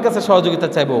তোমার কাছে সহযোগিতা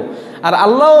চাইবো, আর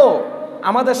আল্লাহ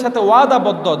আমাদের সাথে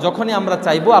ওয়াদাবদ্ধ, যখনই আমরা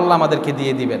চাইবো আল্লাহ আমাদেরকে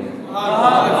দিয়ে দিবেন।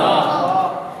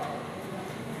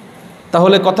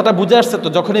 তাহলে কথাটা বুঝে আসছে তো,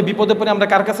 যখনই বিপদে পড়ে আমরা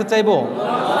কার কাছে চাইবো?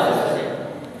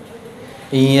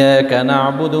 ইয়াকা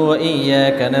না'বুদু ওয়া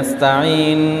ইয়াকা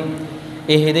নাস্তাঈন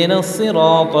ইহদিনাস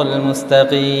সিরাতাল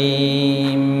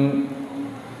মুস্তাকিম।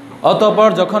 অতঃপর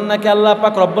যখন নাকি আল্লাহ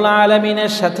পাক রব্বুল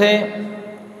আলামিনের সাথে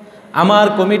আমার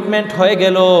কমিটমেন্ট হয়ে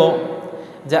গেল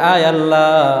যে আয়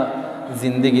আল্লাহ,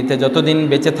 জিন্দেগিতে যতদিন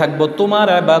বেঁচে থাকবো তোমার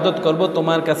ইবাদত করব,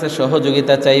 তোমার কাছে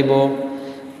সহযোগিতা চাইব।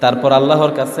 তারপর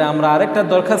আল্লাহর কাছে আমরা আরেকটা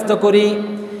দরখাস্ত করি,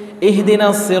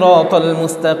 ইহদিনাস সিরাতাল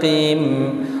মুস্তাকিম,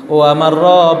 ও আমার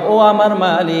রব, ও আমার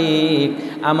মালিক,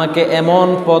 আমাকে এমন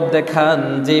পথ দেখান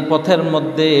যে পথের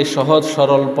মধ্যে সহজ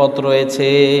সরল পথ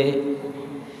রয়েছে।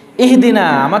 ইহদিনা,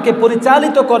 আমাকে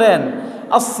পরিচালিত করেন,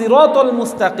 আস-সিরাতাল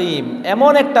মুস্তাকিম,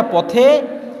 এমন একটা পথে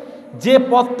যে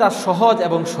পথটা সহজ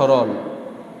এবং সরল।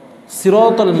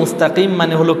 সিরাতাল মুস্তাকিম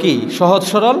মানে হলো কি? সহজ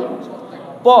সরল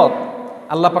পথ।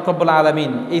 আল্লাহ পাক রব্বুল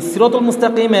আলামিন এই সিরাতাল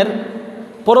মুস্তাকিমের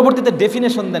পরবর্তীতে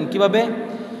ডেফিনেশন দেন কিভাবে?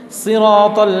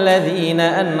 সিরাতাল লাযীনা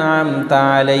আন'আমতা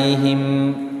আলাইহিম,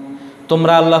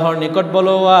 তোমরা আল্লাহর নিকট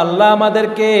বলো আল্লাহ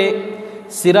আমাদেরকে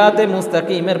সিরাতে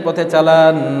মুস্তাকিমের পথে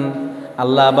চালান।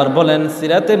 আল্লাহ আবার বলেন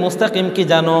সিরাতে মুস্তাকিম কি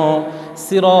জানো?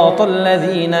 সিরাতাল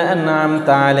লাযীনা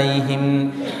আন'আমতা আলাইহিম,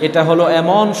 এটা হলো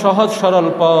এমন সহজ সরল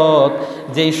পথ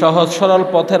যেই সহজ সরল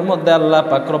পথের মধ্যে আল্লাহ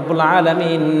পাক রব্বুল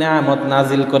আলামিন নিয়ামত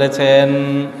নাজিল করেছেন।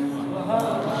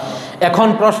 এখন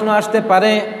প্রশ্ন আসতে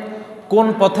পারে, কোন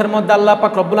পথের মধ্যে আল্লাহ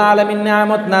পাক রব্বুল আলামিন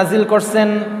নিয়ামত নাজিল করছেন?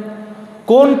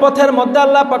 কোন পথের মধ্যে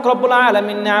আল্লাহ পাক রব্বুল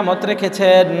আলামিন নিয়ামত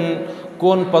রেখেছেন?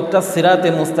 কোন পথটা সিরাতে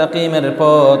মুস্তাকিমের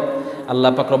পথ?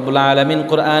 আল্লাহ পাক রব্বুল আলামিন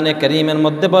কোরআনে কারীমের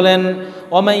মধ্যে বলেন,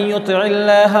 ওয়া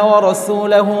ইউতি'িল্লাহা ওয়া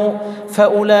রাসূলাহু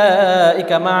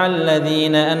ফাউলাইকা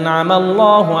মা'আল্লাযীনা আন'আমা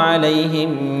আল্লাহু আলাইহিম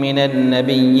মিনান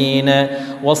নাবিয়্যিনা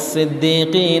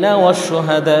ওয়াস-সিদ্দীকিনা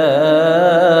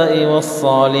ওয়াশ-শুহাদা'i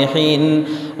ওয়াস-সালিহিন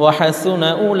ওয়া হাসুনা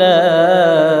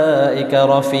উলাইকা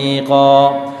রাফীকা।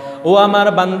 ও আমার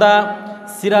বান্দা,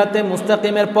 সিরাতে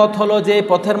মুস্তাকিমের পথ হলো যে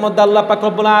পথের মধ্যে আল্লাহ পাক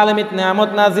রব্বুল আলামিন নিয়ামত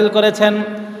নাজিল করেছেন।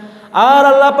 আর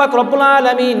আল্লাহ পাক রব্বুল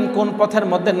আলামিন কোন পথের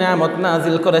মধ্যে নিয়ামত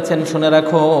নাজিল করেছেন শুনে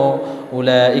রাখো,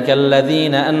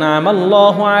 উলাইকাল্লাযীনা আন'আমা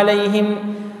আল্লাহু আলাইহিম,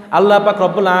 আল্লাহ পাক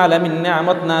রব্বুল আলামিন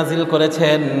নিয়ামত নাজিল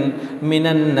করেছেন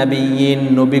মিনান নাবিয়্যিন,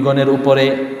 নবীগণের উপরে।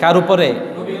 কার উপরে?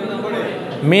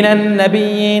 মিনান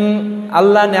নাবিয়্যিন,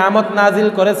 আল্লাহ নিয়ামত নাজিল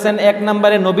করেছেন এক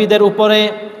নম্বরে নবীদের উপরে,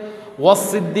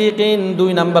 ওয়াস-সিদ্দীকিন,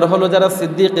 দুই নম্বর হলো যারা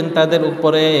সিদ্দীকিন তাদের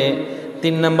উপরে,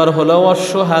 তিন নম্বর হলো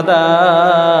ওয়াশ-শুহাদা,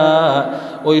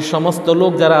 ওই সমস্ত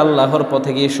লোক যারা আল্লাহর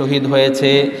পথে গিয়ে শহীদ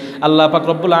হয়েছে, আল্লাহ পাক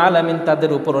রব্বুল আলামিন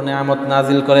তাদের উপর নিয়ামত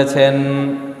নাজিল করেছেন।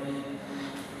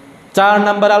 চার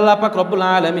নম্বর আল্লাহ পাক রব্বুল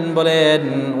আলামিন বলেন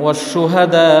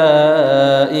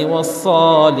ওয়াশ-শুহাদা'i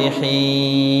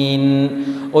ওয়াস-সালিহিন,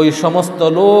 ওই সমস্ত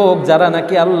লোক যারা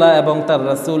নাকি আল্লাহ এবং তার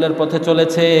রাসূলের পথে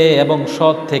চলেছে এবং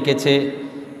সৎ থেকেছে।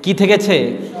 কি থেকেছে?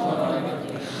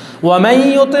 ওয়া মান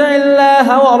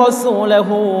ইউতি'িল্লাহা ওয়া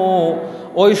রাসূলাহু,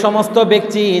 ওই সমস্ত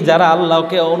ব্যক্তি যারা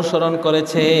আল্লাহকে অনুসরণ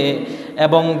করেছে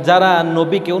এবং যারা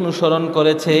নবীকে অনুসরণ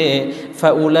করেছে,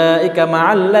 ফাউলাইকা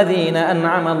মা'আল্লাযীনা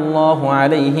আন'আমা আল্লাহু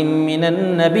আলাইহিম মিনান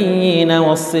নাবিয়্যিনা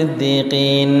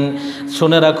ওয়াস-সিদ্দীকিন,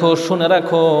 শুনে রাখো শুনে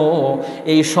রাখো,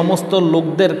 এই সমস্ত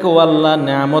লোকদেরকেও আল্লাহ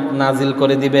নিয়ামত নাজিল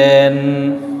করে দিবেন।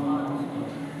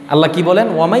 আল্লাহ কি বলেন?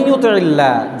 ওয়া মান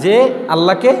ইউতি'িল্লাহ, যে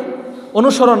আল্লাহকে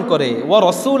অনুসরণ করে, ওয়া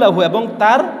রাসূলাহু, এবং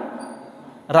তার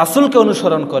রাসূলকে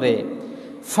অনুসরণ করে,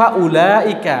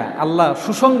 ফাউলাইকা, আল্লাহ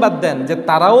সুসংবাদ দেন যে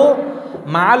তারাও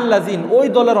মা'আল্লাযীন, ওই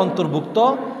দলের অন্তর্ভুক্ত,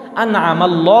 আন'আমা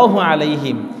আল্লাহু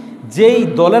আলাইহিম, যেই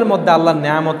দলের মধ্যে আল্লাহ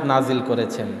নিয়ামত নাজিল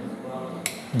করেছেন।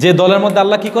 যে দলের মধ্যে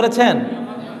আল্লাহ কি করেছেন?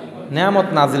 নিয়ামত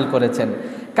নাজিল করেছেন।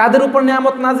 কাদের উপর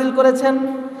নিয়ামত নাজিল করেছেন?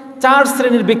 চার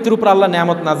শ্রেণীর ব্যক্তির উপর আল্লাহ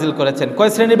নিয়ামত নাজিল করেছেন।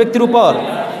 কয় শ্রেণীর ব্যক্তির উপর?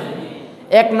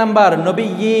 এক নাম্বার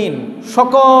নবিয়্যিন,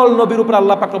 সকল নবীর উপর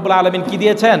আল্লাহ পাক রব্বুল আলামিন কি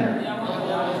দিয়েছেন?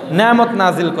 নিয়ামত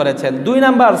নাজিল করেছেন। দুই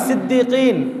নাম্বার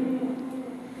সিদ্দীকিন।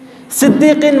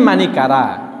 সিদ্দীকিন মানে কারা?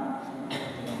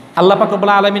 আল্লাহ পাক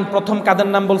রব্বুল আলামিন প্রথম কাদের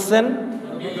নাম বলছেন?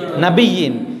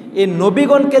 নবিয়্যিন। এই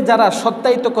নবীগণকে যারা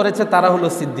সত্যায়িত করেছে তারা হলো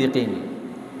সিদ্দীকিন।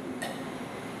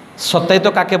 সত্যায়িত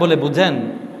কাকে বলে বুঝেন?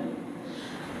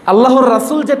 আল্লাহর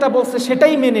রাসূল যেটা বলছে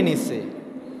সেটাই মেনে নিছে।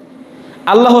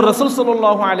 আল্লাহর রাসূল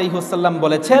সাল্লাল্লাহু আলাইহি ওয়াসাল্লাম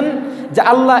বলেছেন যে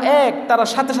আল্লাহ এক, তারা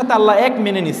সাথে সাথে আল্লাহ এক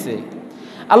মেনে নিছে।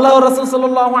 আল্লাহ রাসূল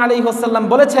সাল্লাল্লাহু আলাইহি ওয়াসাল্লাম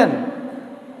বলেছেন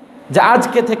যে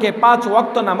আজকে থেকে 5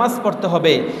 ওয়াক্ত নামাজ পড়তে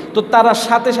হবে, তো তারা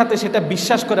সাথে সাথে সেটা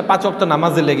বিশ্বাস করে 5 ওয়াক্ত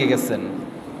নামাজে লেগে গেছেন।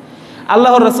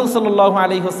 আল্লাহ রাসূল সাল্লাল্লাহু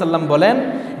আলাইহি ওয়াসাল্লাম বলেন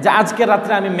যে আজকে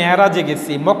রাত্রে আমি মেরাজে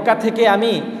গেছি, মক্কা থেকে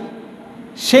আমি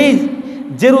সেই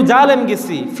জেরুজালেম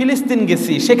গেছি, ফিলিস্তিন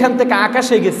গেছি, সেখান থেকে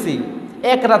আকাশে গেছি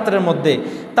এক রাত্রের মধ্যে।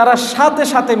 তারা সাথে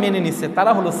সাথে মেনে নিছে,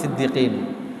 তারা হলো সিদ্দিকিন।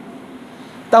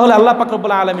 তাহলে আল্লাহ পাক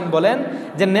রব্বুল আলামিন বলেন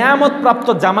যে নেয়ামত প্রাপ্ত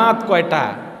জামাত কয়টা?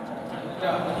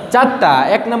 4টা।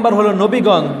 1 নম্বর হলো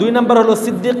নবীগণ, 2 নম্বর হলো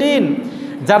সিদ্দিকিন,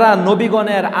 যারা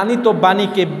নবীগণের আনিত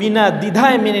বাণীকে বিনা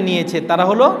দ্বিধায় মেনে নিয়েছে তারা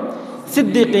হলো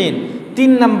সিদ্দিকিন।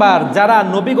 3 নম্বর যারা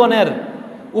নবীগণের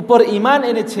উপর ঈমান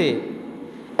এনেছে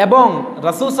এবং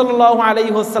রাসূল সাল্লাল্লাহু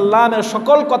আলাইহি ওয়াসাল্লামের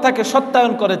সকল কথাকে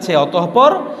সত্যায়ন করেছে,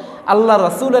 অতঃপর আল্লাহ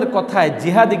রাসূলের কথায়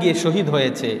জিহাদে গিয়ে শহীদ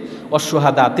হয়েছে,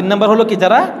 অশুহাদা। 3 নম্বর হলো কি?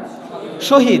 যারা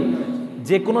শহীদ।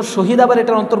 যে কোনো শহীদ আবার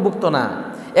এটার অন্তর্ভুক্ত না।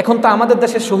 এখন তো আমাদের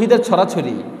দেশে শহীদের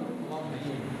ছড়াছড়ি,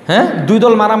 হ্যাঁ, 2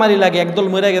 দল মারামারি লাগে, 1 দল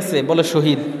মরে গেছে বলে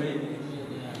শহীদ।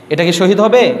 এটা কি শহীদ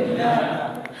হবে?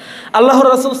 আল্লাহর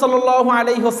রাসূল সাল্লাল্লাহু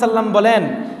আলাইহি ওয়াসাল্লাম বলেন,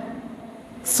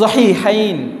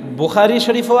 সহিহাইন, বুখারী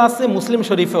শরীফেও আছে, মুসলিম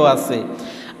শরীফেও আছে,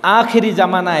 আখিরি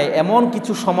জামানায় এমন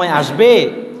কিছু সময় আসবে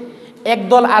এক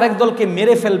দল আরেক দলকে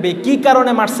মেরে ফেলবে, কি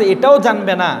কারণে মারছে এটাও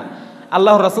জানবে না।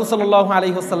 আল্লাহর রাসূল সাল্লাল্লাহু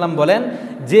আলাইহি ওয়াসাল্লাম বলেন,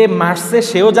 যে মারছে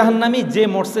সেও জাহান্নামী, যে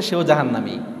মরছে সেও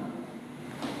জাহান্নামী।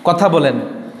 কথা বলেন,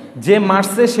 যে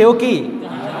মারছে সেও কি?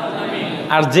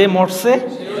 আর যে মরছে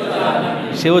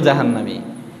সেও জাহান্নামী।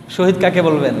 শহীদ কাকে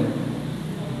বলবেন?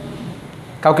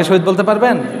 কাউকে শহীদ বলতে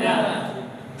পারবেন?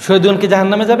 শহীদগণ কি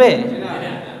জাহান্নামে যাবে?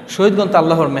 শহীদগণ তো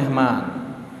আল্লাহর মেহমান।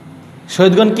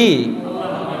 শহীদগণ কি?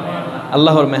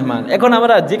 আল্লাহর মেহমান। এখন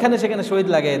আমরা যেখানে সেখানে শহীদ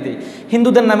লাগাই দিই,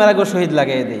 হিন্দুদের নামের আগেও শহীদ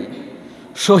লাগাই দিই।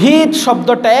 শহীদ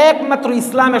শব্দটা একমাত্র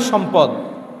ইসলামের সম্পদ।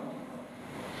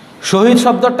 শহীদ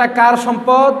শব্দটা কার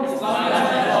সম্পদ?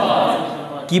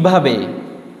 কিভাবে?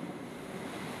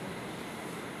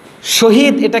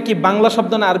 শহীদ এটা কি বাংলা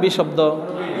শব্দ না আরবি শব্দ?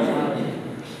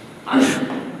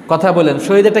 কথা বলেন,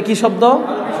 শহীদ এটা কি শব্দ?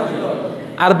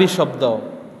 আরবি শব্দ।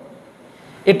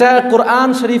 এটা কোরআন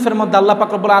শরীফের মধ্যে আল্লাহ পাক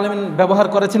রব্বুল আলামিন ব্যবহার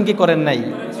করেছেন কি করেন নাই?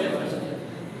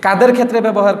 কাদের ক্ষেত্রে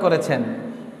ব্যবহার করেছেন?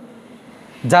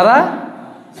 যারা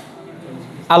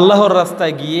আল্লাহর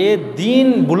রাস্তায় গিয়ে দ্বীন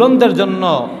বুলন্দের জন্য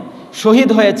শহীদ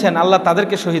হয়েছেন, আল্লাহ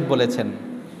তাদেরকে শহীদ বলেছেন।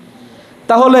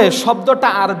 তাহলে শব্দটা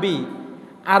আরবি,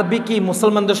 আরবি কি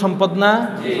মুসলমানদের সম্পদ না?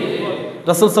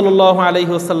 রাসূল সাল্লাল্লাহু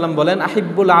আলাইহি ওয়াসাল্লাম বলেন,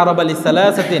 আহিব্বুল আরব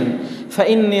লিসালাসাতিন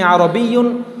ফাইন্নী আরবিয়্যুন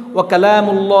ওয়া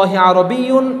কালামুল্লাহি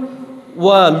আরবিয়্যুন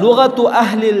ওয়া লুগাতু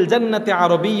আহলিল জান্নাতি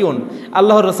আরবিয়্যুন।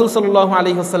 আল্লাহর রাসূল সাল্লাল্লাহু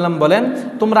আলাইহি ওয়াসাল্লাম বলেন,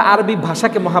 তোমরা আরবি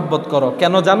ভাষাকে মহব্বত করো।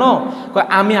 কেন জানো?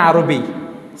 আমি আরবি।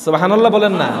 সুবহানাল্লাহ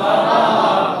বলেন না?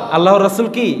 আল্লাহর রাসূল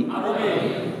কি?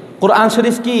 কোরআন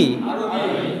শরীফ কি?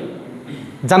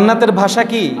 জান্নাতের ভাষা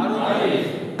কি?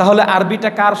 তাহলে আরবিটা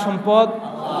কার সম্পদ?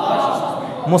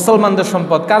 মুসলমানদের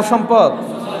সম্পদ। কার সম্পদ?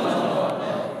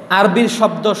 আরবির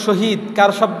শব্দ শহীদ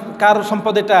কার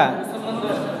সম্পদ? এটা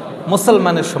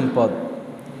মুসলমানের সম্পদ।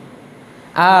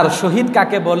 আর শহীদ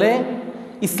কাকে বলে?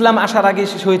 ইসলাম আসার আগে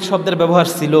শহীদ শব্দের ব্যবহার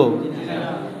ছিল?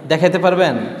 দেখাতে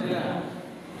পারবেন?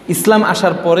 ইসলাম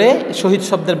আসার পরে শহীদ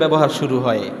শব্দের ব্যবহার শুরু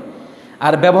হয়।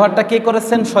 আর ব্যবহারটা কে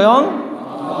করেছেন? স্বয়ং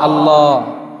আল্লাহ।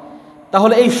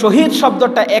 তাহলে এই শহীদ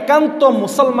শব্দটা একান্ত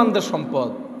মুসলমানদের সম্পদ,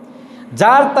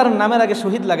 যার তার নামের আগে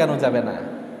শহীদ লাগানো যাবে না।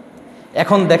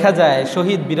 এখন দেখা যায়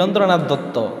শহীদ বীরেন্দ্রনাথ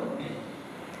দত্ত।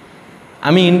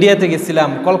 আমি ইন্ডিয়াতে গেছিলাম,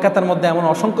 কলকাতার মধ্যে এমন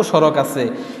অসংখ্য সড়ক আছে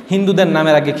হিন্দুদের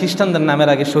নামের আগে খ্রিস্টানদের নামের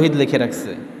আগে শহীদ লিখে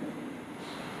রাখছে,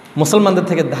 মুসলমানদের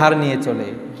থেকে ধার নিয়ে চলে।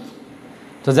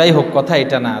 তো যাই হোক, কথা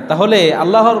এটা না। তাহলে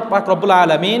আল্লাহর পাক রব্বুল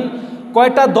আলামিন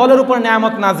কয়টা দলের উপর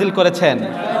নিয়ামত নাজিল করেছেন?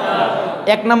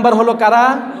 1 নাম্বার হলো কারা?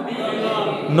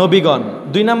 নবীগণ।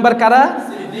 2 নাম্বার কারা?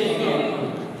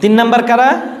 3 নাম্বার কারা?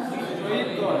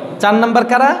 4 নাম্বার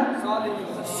কারা?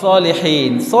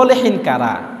 সলিহিন। সলিহিন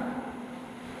কারা?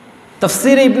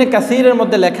 তাফসীরে ইবনে কাসীরের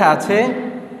মধ্যে লেখা আছে,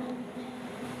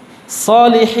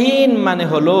 সলিহিন মানে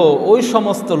হলো ওই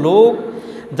সমস্ত লোক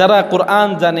যারা কোরআন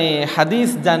জানে, হাদিস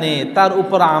জানে, তার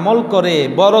উপর আমল করে,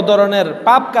 বড় ধরনের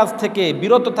পাপ কাজ থেকে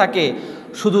বিরত থাকে।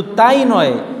 শুধু তাই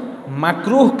নয়,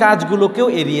 মাকরুহ কাজগুলোকেও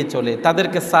এড়িয়ে চলে।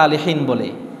 তাদেরকে সালেহিন বলে।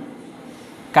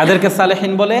 কাদেরকে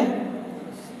সালেহিন বলে?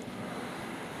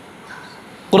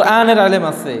 কোরআনের আলেম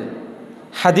আছে,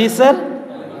 হাদিসের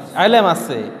আলেম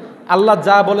আছে, আল্লাহ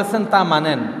যা বলেছেন তা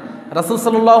মানেন, রাসূল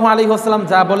সাল্লাল্লাহু আলাইহি ওয়াসাল্লাম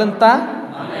যা বলেন তা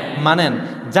মানেন,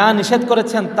 যা নিষেধ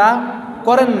করেছেন তা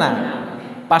করেন না।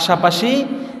 পাশাপাশি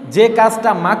যে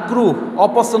কাজটা মাকরুহ,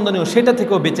 অপছন্দনীয়, সেটা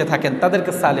থেকেও বেঁচে থাকেন,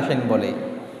 তাদেরকে সালেহিন বলে।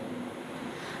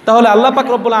 তাহলে আল্লাহ পাক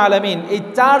রব্বুল আলামিন এই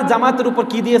 4 জামাতের উপর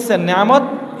কি দিয়েছেন? নিয়ামত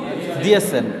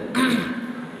দিয়েছেন।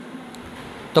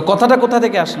 তো কথাটা কোথা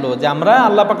থেকে আসলো যে আমরা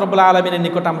আল্লাহ পাক রব্বুল আলামিনের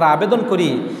নিকট আমরা আবেদন করি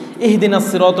ইহদিনাস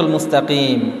সিরাতাল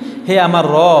মুস্তাকিম, হে আমার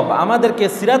রব আমাদেরকে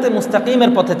সিরাতে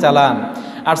মুস্তাকিমের পথে চালান।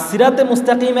 আর সিরাতে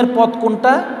মুস্তাকিমের পথ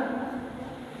কোনটা?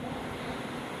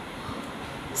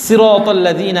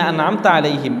 সিরাতাল্লাযীনা আন'আমতা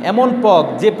আলাইহিম, এমন পথ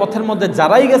যে পথের মধ্যে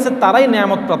যারাই গেছে তারাই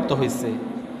নিয়ামত প্রাপ্ত হয়েছে।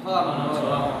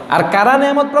 আর কারা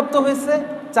নিয়ামত প্রাপ্ত হয়েছে?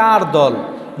 4 দল,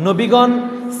 নবীগণ,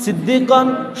 সিদ্দিকগণ,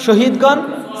 শহীদগণ,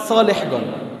 সালেহগণ।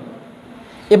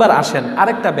 এবার আসেন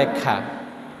আরেকটা ব্যাখ্যা।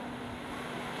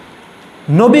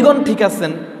 নবীগণ ঠিক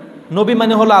আছেন, নবী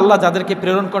মানে হলো আল্লাহ যাদেরকে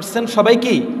প্রেরণ করছেন সবাই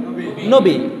কি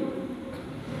নবী।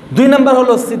 2 নম্বর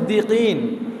হলো সিদ্দিকিন।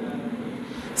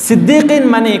 সিদ্দিকিন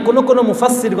মানে কোন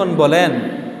মুফাসসিরগণ বলেন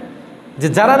যে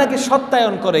যারা নাকি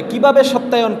সত্যায়ন করে। কিভাবে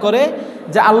সত্যায়ন করে?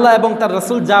 যে আল্লাহ এবং তার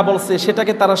রাসূল যা বলছে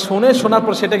সেটাকে তারা শোনার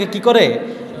পর সেটাকে কি করে?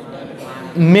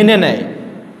 মেনে নেয়।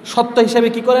 সত্য হিসেবে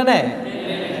কি করে নেয়?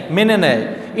 মেনে নেয়।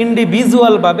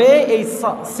 ইন্ডিভিজুয়াল ভাবে এই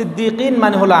সিদ্দিকিন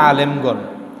মানে হলো আলেমগণ।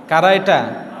 কারা এটা?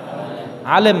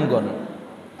 আলেমগণ।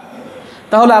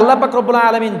 তাহলে আল্লাহ পাক রব্বুল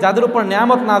আলামিন যাদের উপর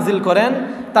নিয়ামত নাজিল করেন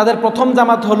তাদের প্রথম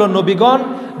জামাত হলো নবীগণ,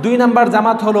 2 নম্বর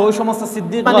জামাত হলো ওই সমস্ত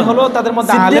সিদ্দিকগণ, হলো তাদের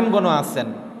মধ্যে আলেমগণও আছেন।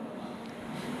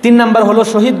 3 নম্বর হলো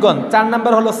শহীদগণ, 4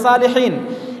 নম্বর হলো সালেহীন।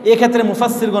 এক্ষেত্রে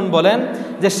মুফাসসিরগণ বলেন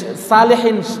যে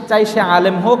সালেহীন চাই সে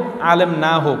আলেম হোক আলেম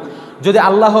না হোক, যদি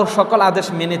আল্লাহর সকল আদেশ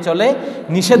মেনে চলে,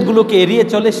 নিষেধগুলোকে এড়িয়ে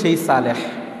চলে, সেই সালেহ।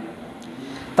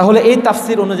 তাহলে এই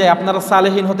তাফসির অনুযায়ী আপনারা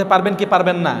সালেহীন হতে পারবেন কি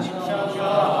পারবেন না?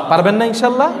 পারবেন না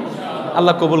ইনশাআল্লাহ।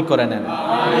 আল্লাহ কবুল করে নেন।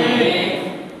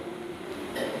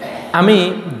 আমি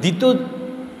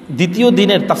দ্বিতীয়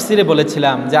দিনের তাফসিরে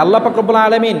বলেছিলাম যে আল্লাহ পাক রব্বুল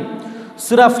আলামিন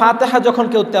সূরা ফাতিহা যখন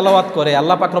কেউ তেলাওয়াত করে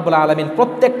আল্লাহ পাক রব্বুল আলামিন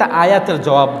প্রত্যেকটা আয়াতের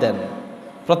জবাব দেন।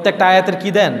 প্রত্যেকটা আয়াতের কি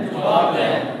দেন? জবাব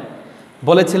দেন।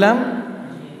 বলেছিলাম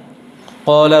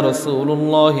قال رسول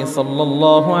الله صلى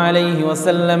الله عليه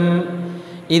وسلم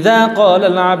إذا قال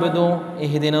العبد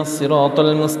اهدنا الصراط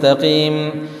المستقيم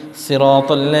صراط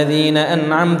الذين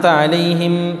أنعمت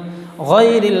عليهم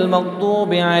غير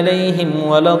المغضوب عليهم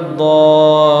ولا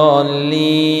الضالين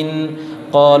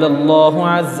قال الله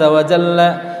عز وجل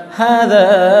هذا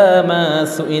ما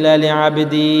سئل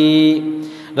لعبدي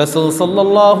رسول صلى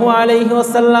الله عليه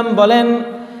وسلم বলেন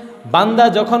বান্দা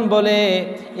যখন বলে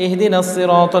ইহদিনাস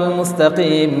সিরাতাল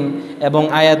মুস্তাকিম এবং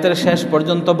আয়াতের শেষ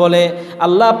পর্যন্ত বলে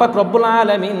আল্লাহ পাক রব্বুল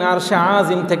আলামিন আরশে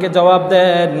আজিম থেকে জবাব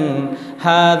দেন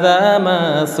হাযা মা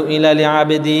সুইলা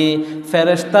লিআবদি,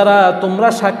 ফেরেশতারা তোমরা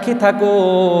সাক্ষী থাকো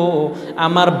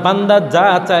আমার বান্দা যা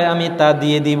চায় আমি তা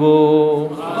দিয়ে দিব।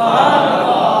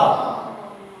 সুবহানাল্লাহ।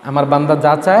 আমার বান্দা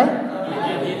যা চায়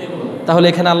তাহলে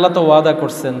এখানে আল্লাহ তো ওয়াদা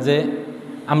করছেন যে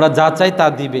আমরা যা চাই তা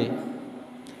দিবে।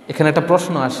 এখানে একটা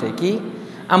প্রশ্ন আসে কি,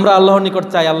 আমরা আল্লাহর নিকট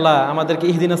চাই আল্লাহ আমাদেরকে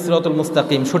ইহদিনাস সিরাতাল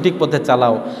মুস্তাকিম সঠিক পথে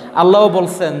চালাও, আল্লাহও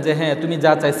বলছেন যে হ্যাঁ তুমি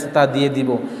যা চাইছো তা দিয়ে দিব।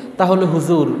 তাহলে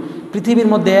হুজুর পৃথিবীর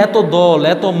মধ্যে এত দল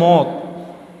এত মত,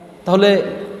 তাহলে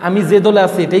আমি যে দলে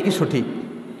আছি এটাই কি সঠিক?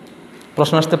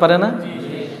 প্রশ্ন আসতে পারে না?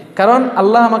 কারণ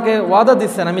আল্লাহ আমাকে ওয়াদা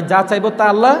দিচ্ছেন আমি যা চাইবো তা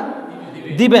আল্লাহ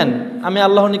দিবেন। আমি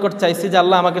আল্লাহর নিকট চাইছি যে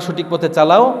আল্লাহ আমাকে সঠিক পথে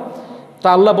চালাও, তো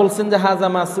আল্লাহ বলছেন যে হাযা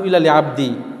মা সুইলা লিআবদি,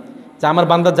 যে আমার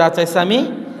বান্দা যা চাইছে আমি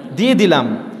দিয়ে দিলাম।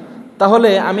 তাহলে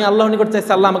আমি আল্লাহর নিকট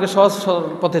চাইছি আল্লাহ আমাকে সহজ সরল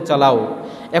পথে চালাও।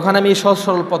 এখন আমি এই সহজ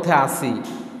সরল পথে আসি,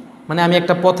 মানে আমি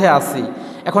একটা পথে আসি।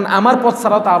 এখন আমার পথ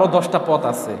ছাড়াও তো আরও 10টা পথ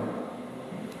আছে,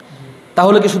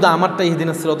 তাহলে কি শুধু আমারটা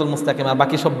ইহদিনাস সিরাতাল মুস্তাকিম আর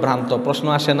বাকি সব ভ্রান্ত? প্রশ্ন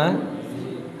আসে না?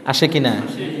 আসে কি না?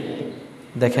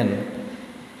 দেখেন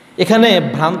এখানে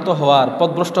ভ্রান্ত হওয়ার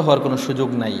পথভ্রষ্ট হওয়ার কোনো সুযোগ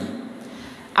নাই।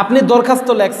 আপনি দরখাস্ত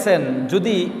লেখছেন,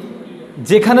 যদি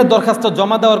যেখানে দরখাস্ত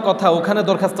জমা দেওয়ার কথা ওখানে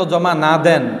দরখাস্ত জমা না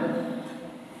দেন,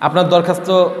 আপনার দরখাস্ত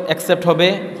অ্যাকসেপ্ট হবে?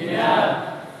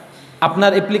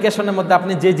 আপনার অ্যাপ্লিকেশনের মধ্যে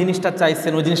আপনি যে জিনিসটা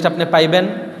চাইছেন ওই জিনিসটা আপনি পাইবেন?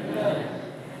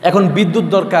 এখন বিদ্যুৎ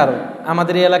দরকার,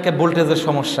 আমাদের এই এলাকায় ভোল্টেজের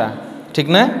সমস্যা, ঠিক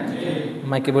না?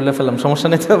 মাইকে বলে ফেললাম, সমস্যা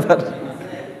নেই তো আবার।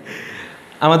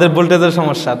 আমাদের ভোল্টেজের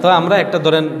সমস্যা, তো আমরা একটা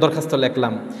দরখাস্ত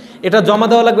লিখলাম, এটা জমা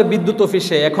দেওয়া লাগবে বিদ্যুৎ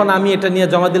অফিসে। এখন আমি এটা নিয়ে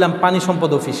জমা দিলাম পানি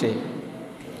সম্পদ অফিসে।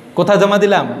 কোথায় জমা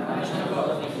দিলাম?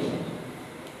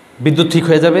 বিদ্যুৎ ঠিক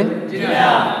হয়ে যাবে?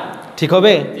 ঠিক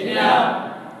হবে?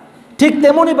 ঠিক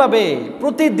তেমনই ভাবে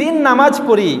প্রতিদিন নামাজ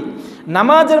পড়ি,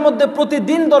 নামাজের মধ্যে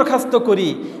প্রতিদিন দরখাস্ত করি,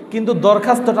 কিন্তু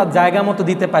দরখাস্তটা জায়গা মতো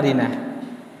দিতে পারি না।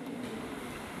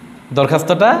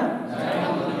 দরখাস্তটা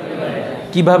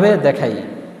কিভাবে দেখাই?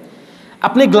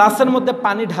 আপনি গ্লাসের মধ্যে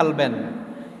পানি ঢালবেন,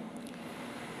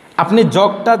 আপনি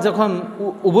জগটা যখন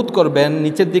উবুত করবেন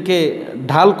নিচের দিকে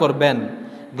ঢাল করবেন,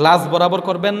 গ্লাস বরাবর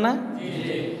করবেন না?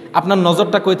 আপনার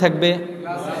নজরটা কই থাকবে?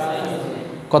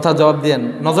 কথা জবাব দেন,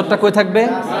 নজরটা কই থাকবে?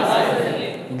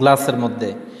 গ্লাসের মধ্যে।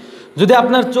 যদি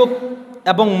আপনার চোখ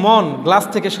এবং মন গ্লাস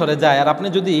থেকে সরে যায় আর আপনি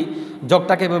যদি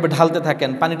জগটাকে এভাবে ঢালতে থাকেন,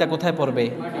 পানিটা কোথায় পড়বে?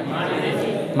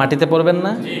 মাটিতে পড়বেন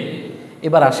না?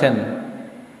 এবার আসেন,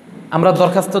 আমরা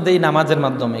দরখাস্ত দেই নামাজের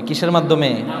মাধ্যমে। কিসের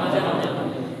মাধ্যমে?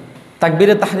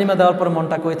 তাকবীরে তাহরিমা দেওয়ার পর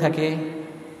মনটা কই থাকে?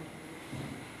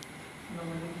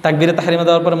 তাকবীরে তাহরিমা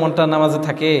দেওয়ার পর মনটা নামাজে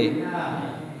থাকে?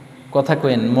 কথা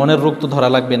কইন, মনের রোগ তো ধরা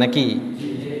লাগবে নাকি?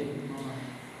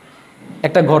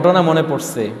 একটা ঘটনা মনে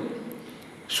পড়ছে,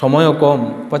 সময়ও কম,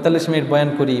 45 মিনিট বয়ান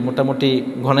করি, মোটামুটি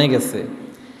ঘনাই গেছে।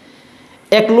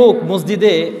 এক লোক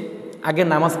মসজিদে আগে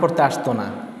নামাজ পড়তে আসতো না,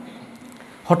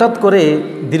 হঠাৎ করে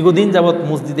দীর্ঘদিন যাবৎ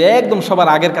মসজিদে একদম সবার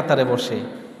আগের কাতারে বসে।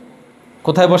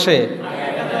 কোথায় বসে?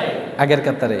 আগের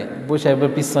কাতারে বসে,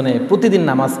 পিছনে প্রতিদিন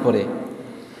নামাজ পড়ে।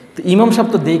 তো ইমাম সাহেব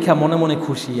তো দেখা মনে মনে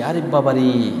খুশি, আরে বাবারি,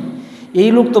 এই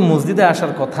লোক তো মসজিদে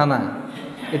আসার কথা না,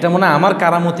 এটা মনে হয় আমার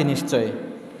কারামতি, নিশ্চয়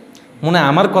মনে হয়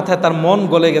আমার কথায় তার মন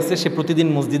গলে গেছে, সে প্রতিদিন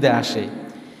মসজিদে আসে।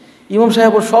 ইমাম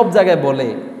সাহেব সব জায়গায় বলে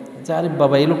যে আরে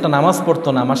বাবা, এই লোকটা নামাজ পড়তো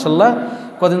না, মাশাল্লাহ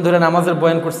কদিন ধরে নামাজের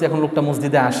বয়ান করছে, এখন লোকটা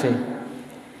মসজিদে আসে।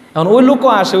 এখন ওই লোকও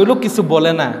আসে, ওই লোক কিছু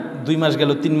বলে না। 2 মাস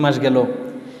গেল, 3 মাস গেল।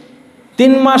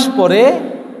 3 মাস পরে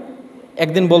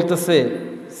একদিন বলতেছে,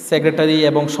 সেক্রেটারি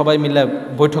এবং সবাই মিলে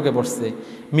বৈঠকে বসছে,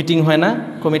 মিটিং হয় না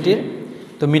কমিটির,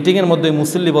 তো মিটিংয়ের মধ্যে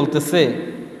মুসল্লি বলতেছে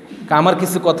আমার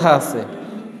কিছু কথা আছে।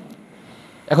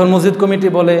 এখন মসজিদ কমিটি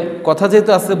বলে, কথা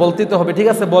যেহেতু আছে বলতেই তো হবে, ঠিক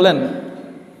আছে বলেন।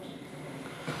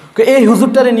 এই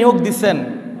হুজুরটারে নিয়োগ দিছেন,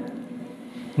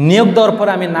 নিয়োগ দেওয়ার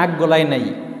পরে আমি নাক গলাই নাই,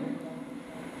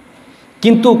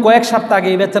 কিন্তু কয়েক সপ্তাহ আগে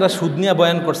এই বেচারা সুদ নিয়ে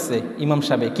বয়ান করছে। ইমাম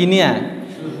সাহেব কি নিয়ে?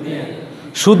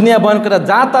 সুদ নিয়ে বয়ান করে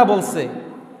যা তা বলছে,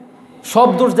 সব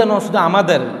দোষ যেন শুধু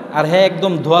আমাদের, আর হ্যাঁ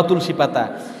একদম ধোয়া তুলসী পাতা।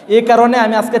 এই কারণে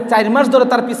আমি আজকে 4 মাস ধরে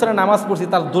তার পিছনে নামাজ পড়ছি,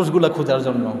 তার দোষগুলো খোঁজার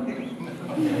জন্য।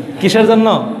 কিসের জন্য?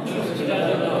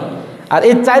 আর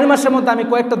এই 4 মাসের মধ্যে আমি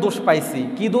কয়েকটা দোষ পাইছি।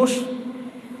 কি দোষ?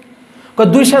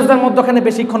 2 সাজদার মধ্যখানে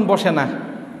বেশিক্ষণ বসে না,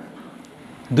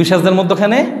 2 সাজদার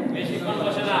মধ্যখানে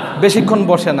বেশিক্ষণ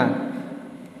বসে না,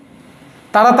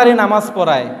 তাড়াতাড়ি নামাজ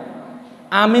পড়ায়,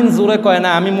 আমিন জোরে কয় না।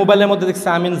 আমি মোবাইলের মধ্যে দেখছি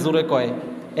আমিন জোরে কয়,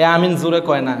 আমিন জোরে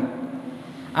কয় না।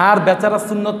 আর বেচারা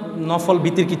সুন্নত নফল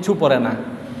ভিতির কিচ্ছু পড়ে না,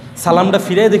 সালামটা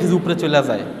ফিরাই দেখি উপরে চলে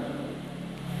যায়।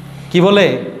 কি বলে?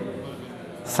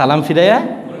 সালাম ফিরাইয়া।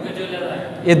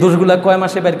 এই দোষগুলা কয়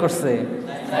মাসে বের করছে?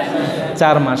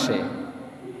 4 মাসে।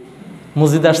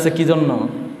 মসজিদে আসছে কি জন্য?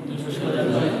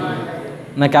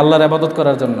 নাকি আল্লাহর ইবাদত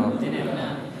করার জন্য?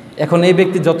 এখন এই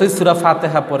ব্যক্তি যতই সূরা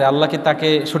ফাতিহা পড়ে, আল্লাহ কি তাকে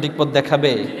সঠিক পথ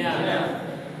দেখাবে?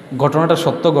 ঘটনাটা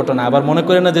সত্য ঘটনা, আবার মনে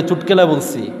করে না যে চুটকেলা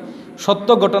বলছি, সত্য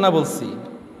ঘটনা বলছি।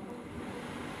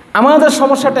 আমাদের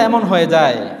সমস্যাটা এমন হয়ে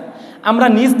যায়, আমরা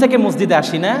নিজ থেকে মসজিদে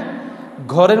আসি না,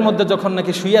 ঘরের মধ্যে যখন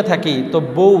নাকি শুইয়া থাকি তো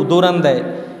বউ দৌড়ান দেয়,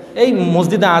 এই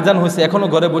মসজিদে আজান হয়েছে এখনো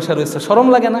ঘরে বসে রয়েছে, শরম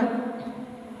লাগে না?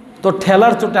 তো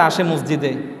ঠেলার চোটে আসে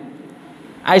মসজিদে,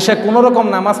 আয়সা কোনো রকম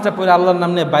নামাজটা পড়ে আল্লাহর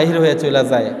নাম নিয়ে বাহির হয়ে চলে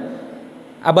যায়।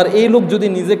 আবার এই লোক যদি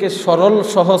নিজেকে সরল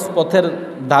সহজ পথের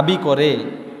দাবি করে,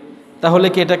 তাহলে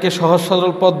কি এটাকে সহজ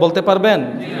সরল পথ বলতে পারবেন?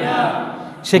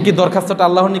 সে কি দরখাস্তটা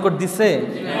আল্লাহর নিকট দিছে?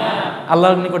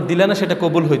 আল্লাহর নিকট দিলে না সেটা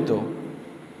কবুল হইতো।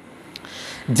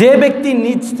 যে ব্যক্তি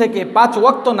নিজ থেকে 5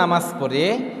 ওয়াক্ত নামাজ পড়ে,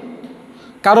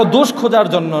 কারো দোষ খোঁজার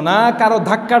জন্য না, কারো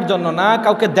ধাক্কার জন্য না,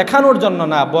 কাউকে দেখানোর জন্য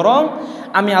না, বরং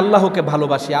আমি আল্লাহকে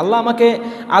ভালোবাসি, আল্লাহ আমাকে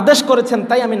আদেশ করেছেন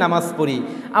তাই আমি নামাজ পড়ি,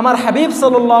 আমার হাবিব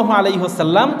সাল্লাল্লাহু আলাইহি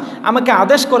ওয়াসাল্লাম আমাকে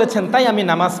আদেশ করেছেন তাই আমি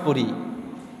নামাজ পড়ি,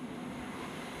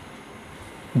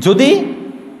 যদি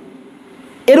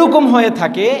এরকম হয়ে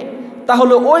থাকে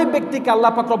তাহলে ওই ব্যক্তিকে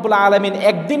আল্লাহ পাক রব্বুল আলামিন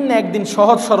একদিন না একদিন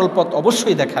সহজ সরল পথ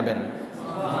অবশ্যই দেখাবেন।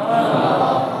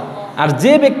 আর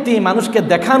যে ব্যক্তি মানুষকে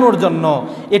দেখানোর জন্য,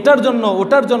 এটার জন্য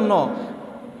ওটার জন্য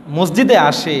মসজিদে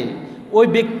আসে, ওই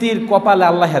ব্যক্তির কপালে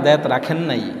আল্লাহ হেদায়েত রাখেন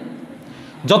নাই।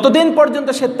 যতদিন পর্যন্ত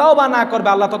সে তাওবা না করবে,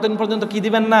 আল্লাহ ততদিন পর্যন্ত কি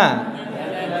দিবেন না?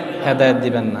 হেদায়েত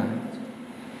দিবেন না।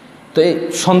 তো এই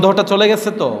সন্দেহটা চলে গেছে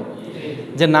তো,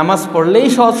 যে নামাজ পড়লেই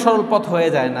সহজ সরল পথ হয়ে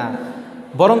যায় না,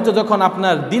 বরঞ্চ যখন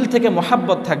আপনার দিল থেকে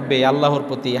মহাব্বত থাকবে আল্লাহর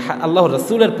প্রতি, আল্লাহর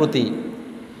রাসূলের প্রতি,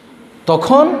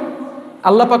 তখন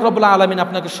আল্লাহ পাক রব্বুল আলামিন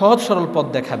আপনাকে সহজ সরল পথ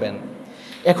দেখাবেন।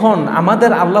 এখন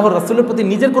আমাদের আল্লাহর রাসূলের প্রতি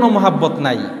নিজের কোনো মহাব্বত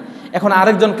নাই, এখন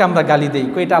আরেকজনকে আমরা গালি দেই,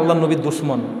 কই এটা আল্লাহর নবীর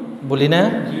দুশমন বলি না?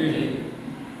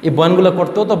 এই বয়ানগুলো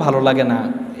করতেও তো ভালো লাগে না,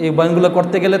 এই বয়ানগুলো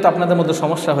করতে গেলে তো আপনাদের মধ্যে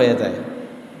সমস্যা হয়ে যায়,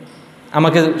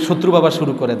 আমাকে শত্রু বাবা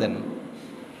শুরু করে দেন,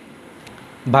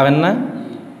 ভাবেন না?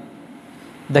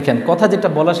 দেখেন, কথা যেটা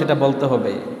বলা সেটা বলতে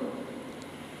হবে।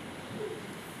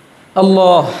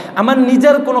 আল্লাহ, আমার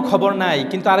নিজের কোনো খবর নাই,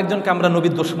 কিন্তু আরেকজনকে আমরা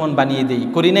নবীর দুশমন বানিয়ে দিই,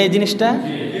 করি না এই জিনিসটা?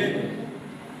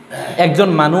 একজন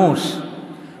মানুষ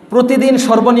প্রতিদিন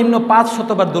সর্বনিম্ন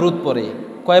 500 বার দরুদ পড়ে।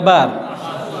 কয়বার?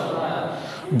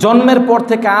 জন্মের পর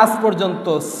থেকে আজ পর্যন্ত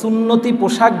সুন্নতি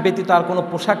পোশাক ব্যতীত আর কোনো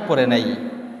পোশাক পরে নাই।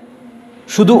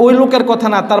 শুধু ওই লোকের কথা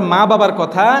না, তার মা বাবার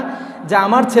কথা, যে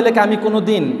আমার ছেলেকে আমি কোনো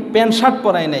দিন প্যান্ট শার্ট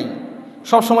পরাই নাই,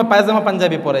 সবসময় পায়জামা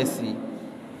পাঞ্জাবি পরাইছি,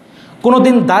 কোনো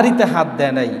দিন দাড়িতে হাত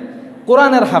দেয় নাই,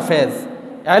 কোরআনের হাফেজ,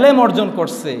 ইলম অর্জন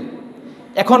করছে,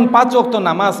 এখন 5 ওয়াক্ত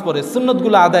নামাজ পড়ে,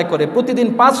 সুন্নতগুলো আদায় করে, প্রতিদিন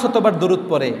 500 বার দরুদ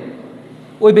পড়ে।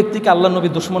 ওই ব্যক্তিকে আল্লাহ নবী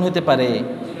দুশমন হতে পারে?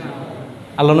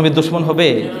 আল্লাহ নবী দুশমন হবে?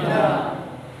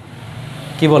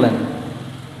 কি বলেন?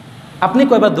 আপনি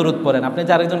কয়বার দরুদ পড়েন? আপনি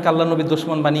যে আরেকজনকে আল্লাহ নবী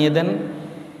দুশমন বানিয়ে দেন।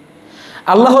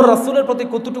 আল্লাহর রাসূলের প্রতি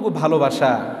কতটুকু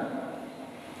ভালোবাসা!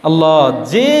 আল্লাহ,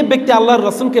 যে ব্যক্তি আল্লাহর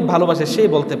রাসূলকে ভালোবাসে সেই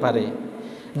বলতে পারে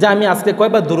যে আমি আজকে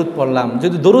কয়বার দরুদ পড়লাম।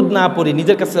 যদি দরুদ না পড়ি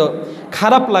নিজের কাছে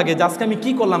খারাপ লাগে যে আজকে আমি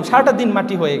কি করলাম, সারাটা দিন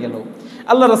মাটি হয়ে গেল,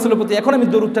 আল্লাহ রাসূলের প্রতি এখন আমি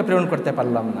দরুদটা প্রেরণ করতে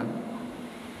পারলাম না।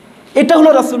 এটা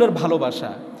হলো রাসূলের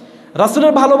ভালোবাসা।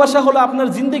 রাসূলের ভালোবাসা হলো আপনার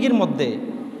জিন্দেগির মধ্যে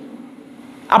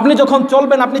আপনি যখন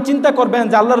চলবেন আপনি চিন্তা করবেন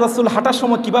যে আল্লাহর রাসূল হাঁটার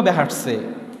সময় কিভাবে হাঁটছে।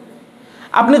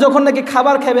 আপনি যখন নাকি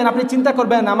খাবার খাবেন আপনি চিন্তা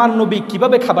করবেন আমার নবী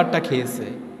কিভাবে খাবারটা খেয়েছে।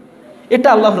 এটা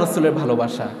আল্লাহর রাসূলের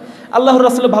ভালোবাসা। আল্লাহর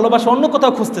রাসূলের ভালোবাসা অন্য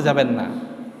কোথাও খুঁজতে যাবেন না।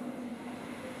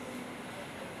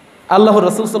 আল্লাহর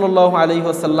রাসূল সাল্লাল্লাহু আলাইহি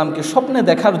ওয়াসাল্লামকে স্বপ্নে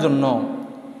দেখার জন্য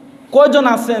কয়জন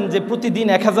আছেন যে প্রতিদিন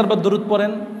 1000 বার দরুদ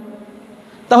পড়েন?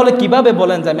 তাহলে কিভাবে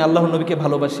বলেন যে আমি আল্লাহর নবীকে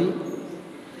ভালোবাসি?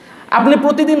 আপনি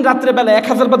প্রতিদিন রাত্রেবেলা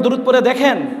 1000 বার দরুদ পড়ে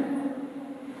দেখেন।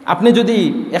 আপনি যদি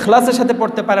ইখলাসের সাথে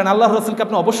পড়তে পারেন আল্লাহর রাসূলকে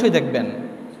আপনি অবশ্যই দেখবেন,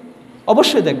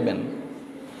 অবশ্যই দেখবেন।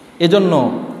 এজন্য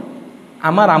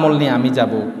আমার আমল নিয়ে আমি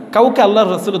যাব, কাউকে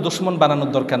আল্লাহর রাসূলের দুশমন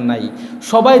বানানোর দরকার নাই।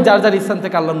 সবাই যার যার স্থান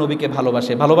থেকে আল্লাহর নবীকে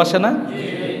ভালোবাসে, ভালোবাসে না?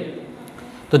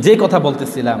 তো যে কথা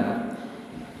বলতেছিলাম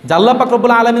যে আল্লাহ পাক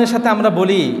রব্বুল আলামিনের সাথে আমরা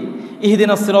বলি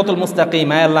ইহদিনাস সিরাতাল মুস্তাকিম,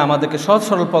 আয় আল্লাহ আমাদেরকে সহজ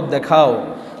সরল পথ দেখাও।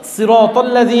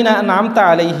 সিরাতাল্লাযীনা আন'আমতা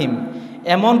আলাইহিম,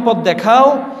 এমন পথ দেখাও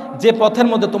যে পথের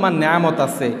মধ্যে তোমার নেয়ামত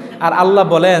আছে। আর আল্লাহ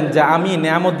বলেন যে আমি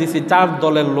নেয়ামত দিছি 4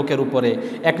 দলের লোকের উপরে।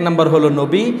 1 নম্বর হলো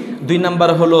নবী, 2 নম্বর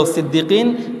হলো সিদ্দিকিন,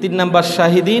 3 নম্বর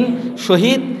শাহিদিন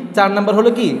শহীদ, 4 নম্বর হলো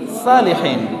কি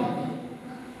সালিহিন।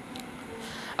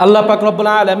 আল্লাহ পাক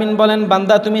রব্বুল আলামিন বলেন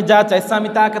বান্দা তুমি যা চাইছো আমি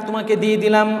তাকে তোমাকে দিয়ে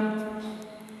দিলাম।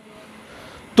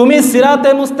 তুমি সিরাতে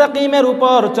মুস্তাকিমের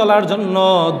উপর চলার জন্য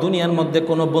দুনিয়ার মধ্যে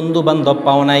কোনো বন্ধু বান্ধব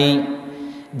পাও নাই।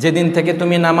 যেদিন থেকে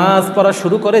তুমি নামাজ পড়া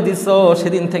শুরু করে দিছো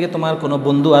সেদিন থেকে তোমার কোনো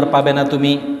বন্ধু আর পাবে না।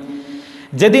 তুমি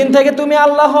যেদিন থেকে তুমি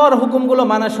আল্লাহর হুকুমগুলো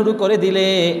মানা শুরু করে দিলে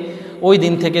ওই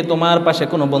দিন থেকে তোমার পাশে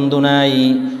কোনো বন্ধু নাই,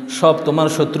 সব তোমার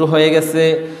শত্রু হয়ে গেছে।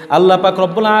 আল্লাহ পাক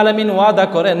রব্বুল আলামিন ওয়াদা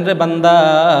করেন রে বান্দা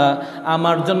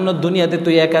আমার জন্য দুনিয়াতে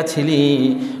তুই একা ছিলি,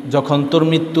 যখন তোর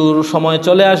মৃত্যুর সময়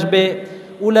চলে আসবে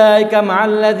উলাইকা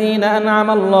মা'আল্লাযীনা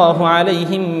আন'আমাল্লাহু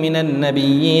আলাইহিম মিনান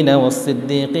নাবিয়্যিনা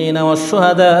ওয়াস-সিদ্দীকিনা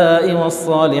ওয়াশ-শুহাদাই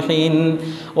ওয়াস-সালিহিন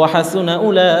ওয়া হাসুনা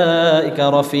উলাইকা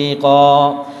রাফীকা।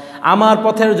 আমার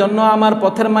পথের জন্য আমার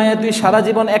পথের মায়া তুই সারা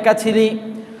জীবন একা ছিলি।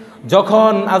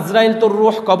 যখন আজরাইল তোর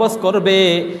রূহ কবজ করবে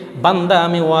বান্দা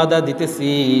আমি ওয়াদা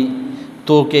দিতেছি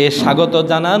তোকে স্বাগত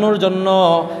জানানোর জন্য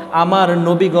আমার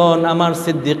নবীগণ, আমার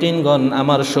সিদ্দিকিনগণ,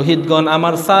 আমার শহীদগণ,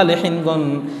 আমার সালেহিনগণ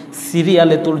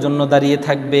সিরিয়ালে তোর জন্য দাঁড়িয়ে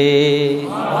থাকবে।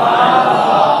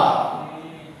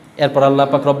 এরপর আল্লাহ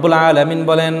পাক রব্বুল আলামিন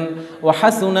বলেন ওয়া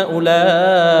হাসুনা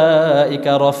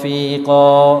উলাইকা রাফীকা,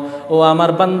 ও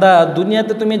আমার বান্দা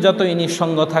দুনিয়াতে তুমি যতই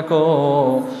নিঃসঙ্গ থাকো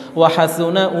ওয়া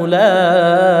হাসুনা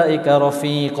উলাইকা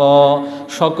রাফীকা,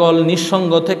 সকল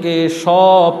নিঃসঙ্গ থেকে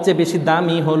সবচেয়ে বেশি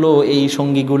দামি হলো এই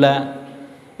সঙ্গীগুলা।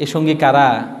 এই সঙ্গী কারা?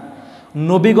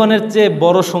 নবীগণের চেয়ে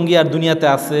বড় সঙ্গী আর দুনিয়াতে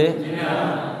আছে?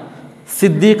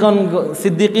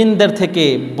 সিদ্দিকিনদের থেকে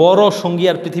বড় সঙ্গী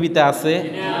আর পৃথিবীতে আছে?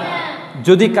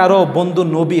 যদি কারো বন্ধু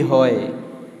নবী হয়,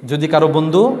 যদি কারো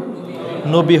বন্ধু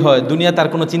নবী হয় দুনিয়া তার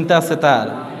কোনো চিন্তা আছে? তার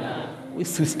ওই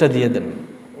সুইচটা দিয়ে দেন,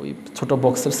 ওই ছোট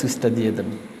বক্সের সুইচটা দিয়ে দেন।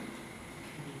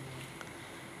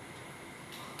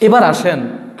 এবার আসেন,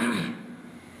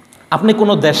 আপনি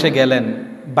কোনো দেশে গেলেন,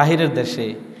 বাহিরের দেশে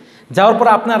যাওয়ার পর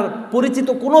আপনার পরিচিত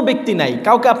কোনো ব্যক্তি নাই,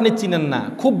 কাউকে আপনি চিনেন না,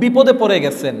 খুব বিপদে পড়ে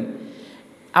গেছেন।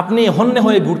 আপনি হন্যে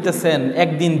হয়ে ঘুরতেছেন, 1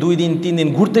 দিন 2 দিন 3 দিন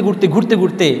ঘুরতে ঘুরতে ঘুরতে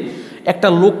ঘুরতে একটা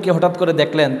লোককে হঠাৎ করে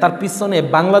দেখলেন তার পিছনে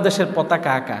বাংলাদেশের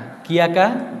পতাকা আঁকা। কি আঁকা?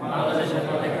 বাংলাদেশের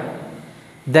পতাকা।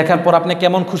 দেখার পর আপনি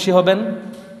কেমন খুশি হবেন?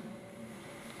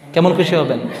 কেমন খুশি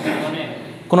হবেন?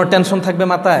 কোনো টেনশন থাকবে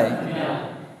মাথায়?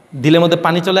 দিলের মধ্যে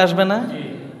পানি চলে আসবে না?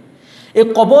 এই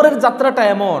কবরের যাত্রাটা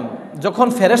এমন, যখন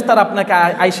ফেরেশতারা আপনাকে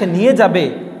আইসে নিয়ে যাবে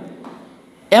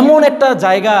এমন একটা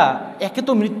জায়গা, একে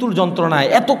তো মৃত্যুর যন্ত্রণা,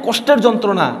 এত কষ্টের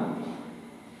যন্ত্রণা,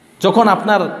 যখন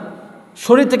আপনার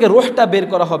শরীর থেকে রূহটা বের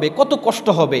করা হবে কত কষ্ট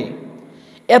হবে।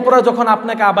 এরপর যখন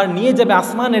আপনাকে আবার নিয়ে যাবে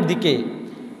আসমানের দিকে,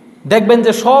 দেখবেন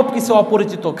যে সব কিছু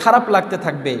অপরিচিত, খারাপ লাগতে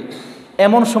থাকবে।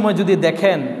 এমন সময় যদি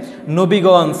দেখেন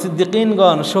নবীগণ,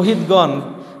 সিদ্দিকিনগণ, শহীদগণ,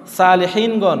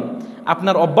 সালেহিনগণ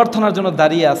আপনার অভ্যর্থনার জন্য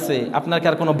দাঁড়িয়ে আছে, আপনার কি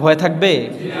আর কোনো ভয় থাকবে?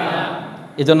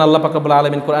 এই জন্য আল্লাহ পাক রব্বুল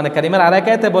আলামিন কোরআনে কারিমের আরেক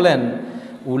আয়াতে বলেন,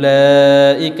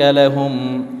 উলাইকা লাহুম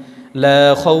লা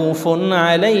খাউফুন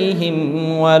আলাইহিম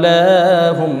ওয়ালা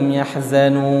হুম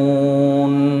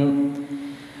ইয়াহজানুন।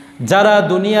 যারা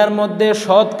দুনিয়ার মধ্যে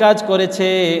সৎ কাজ করেছে,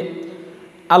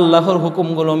 আল্লাহর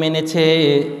হুকুমগুলো মেনেছে,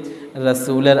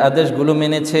 রাসূলের আদেশগুলো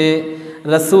মেনেছে,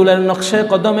 রাসূলের নকশে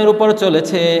কদমের উপর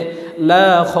চলেছে, লা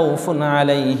খাউফুন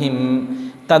আলাইহিম,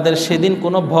 তাদের সেদিন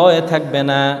কোনো ভয় থাকবে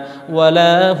না,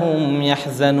 ওয়ালা হুম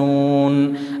ইয়াহজানুন,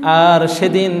 আর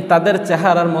সেদিন তাদের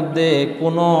চেহারার মধ্যে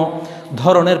কোনো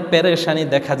ধরনের পেরেশানি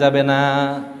দেখা যাবে না।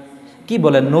 কি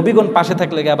বলেন, নবীগণ পাশে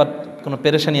থাকলে আবার কোনো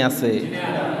পেরেশানি আছে?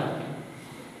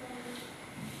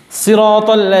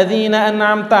 সিরাতাল্লাযীনা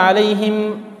আন'আমতা আলাইহিম,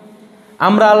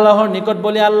 আমরা আল্লাহর নিকট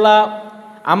বলি, আল্লাহ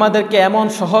আমাদেরকে এমন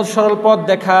সহজ সরল পথ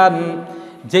দেখান,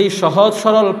 যেই সহজ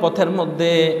সরল পথের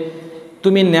মধ্যে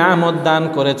তুমি নিয়ামত দান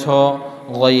করেছ।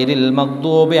 গায়রিল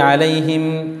মাগদুবি আলাইহিম,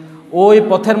 ওই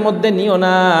পথের মধ্যে নিও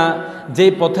না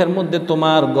যেই পথের মধ্যে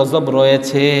তোমার গজব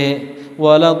রয়েছে।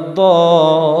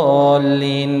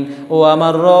 ওয়ালাদ-দাল্লিন, ও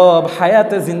আমার রব,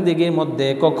 হায়াতে জিন্দেগির মধ্যে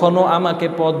কখনো আমাকে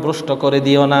পথভ্রষ্ট করে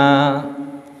দিও না।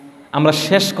 আমরা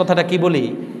শেষ কথাটা কি বলি?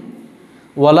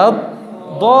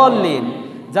 ওয়ালাদ-দাল্লিন,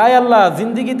 যাই আল্লাহ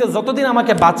জিন্দেগিতে যতদিন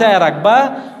আমাকে বাঁচায় রাখবা,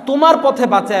 তোমার পথে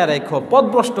বাঁচায় রাখো,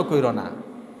 পথভ্রষ্ট কইরো না।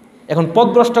 এখন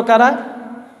পথভ্রষ্ট কারা?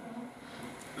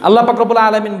 আল্লাহ পাক রব্বুল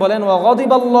আলামিন বলেন, ওয়া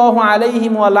গাদিবাল্লাহু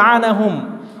আলাইহিম ওয়া লা'নাহুম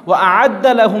ওয়া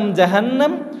আ'আদ্দা লাহুম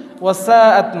জাহান্নাম ওয়া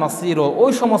সাআত মাসীরা।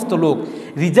 ওই সমস্ত লোক,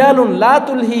 রিজালুন লা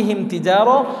তুলহিহিম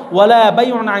তিজারা ওয়ালা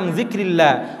বাইউন আন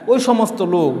যিকরিল্লাহ, ওই সমস্ত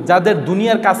লোক যাদের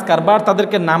দুনিয়ার কাজ কারবার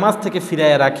তাদেরকে নামাজ থেকে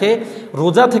ফিরায় রাখে,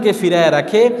 রোজা থেকে ফিরায়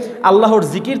রাখে, আল্লাহর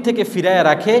জিকির থেকে ফিরায়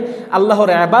রাখে, আল্লাহর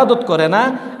ইবাদত করে না।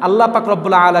 আল্লাহ পাক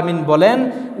রব্বুল আলামিন বলেন,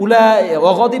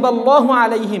 ওয়া গাদিবাল্লাহু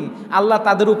আলাইহিম, আল্লাহ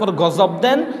তাদের উপর গজব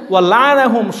দেন, ওয়া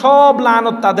লা'নাহুম, সব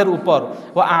লানত তাদের উপর,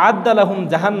 ওয়া আ'আদ্দা লাহুম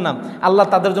জাহান্নাম, আল্লাহ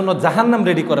তাদের জন্য জাহান্নাম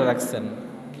রেডি করে রাখছেন।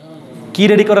 কি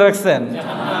রেডি করে রাখছেন?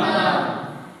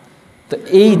 তো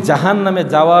এই জাহান্নামে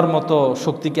যাওয়ার মতো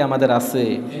শক্তি কি আমাদের আছে?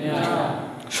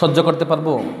 সহ্য করতে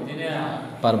পারবো?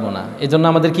 পারবো না। এই জন্য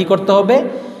আমাদের কি করতে হবে?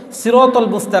 সিরাতাল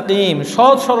মুস্তাকিম,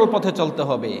 সহজ সরল পথে চলতে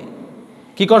হবে।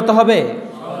 কি করতে হবে?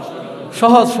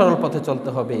 সহজ সরল পথে চলতে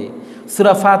হবে।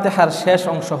 সূরা ফাতিহার শেষ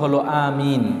অংশ হলো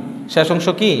আমিন। শেষ অংশ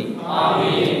কি?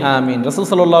 আমিন। রাসূল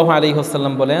সাল্লাল্লাহু আলাইহি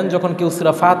ওয়াসাল্লাম বলেন, যখন কেউ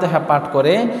সূরা ফাতিহা পাঠ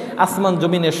করে, আসমান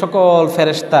জমিনের সকল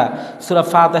ফেরেশতা সূরা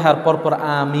ফাতিহার পরপর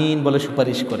আমিন বলে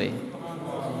সুপারিশ করে।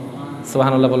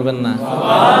 সুবহানাল্লাহ বলবেন না?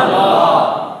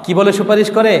 কি বলে সুপারিশ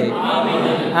করে?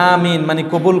 আমিন, মানে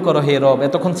কবুল করো হে রব।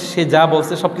 এতক্ষণ সে যা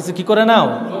বলছে সবকিছু কি করে নাও?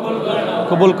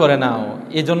 কবুল করে নাও।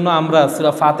 এই জন্য আমরা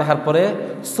সূরা ফাতিহার পরে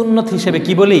সুন্নত হিসেবে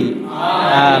কি বলি?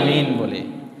 আমিন বলি।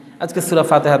 আজকে সূরা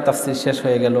ফাতিহার তাফসীর শেষ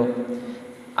হয়ে গেল।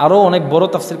 আরও অনেক বড়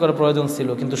তাফসীর করার প্রয়োজন ছিল,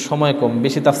 কিন্তু সময় কম,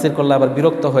 বেশি তাফসীর করলে আবার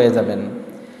বিরক্ত হয়ে যাবেন।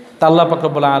 তা আল্লাহ পাক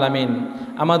রব্বুল আলামিন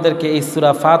আমাদেরকে এই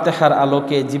সূরা ফাতিহার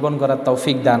আলোকে জীবন গড়ার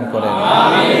তৌফিক দান করেন,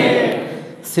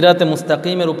 সিরাতে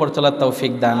মুস্তাকিমের উপর চলার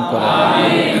তৌফিক দান করেন।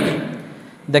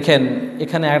 দেখেন,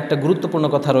 এখানে একটা গুরুত্বপূর্ণ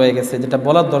কথা রয়ে গেছে, যেটা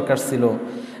বলার দরকার ছিল,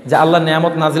 যে আল্লাহ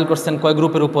নিয়ামত নাজিল করছেন কয়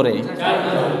গ্রুপের উপরে?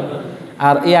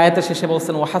 আর এই আয়াতের শেষে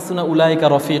বলছেন ওয়াহাসুনা উলাইকা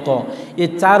রফিকা, এই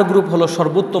 4 গ্রুপ হলো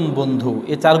সর্বোত্তম বন্ধু।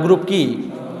 এই 4 গ্রুপ কি?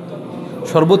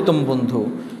 সর্বোত্তম বন্ধু।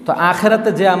 তো আখেরাতে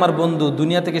যে আমার বন্ধু,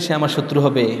 দুনিয়া থেকে সে আমার শত্রু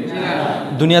হবে?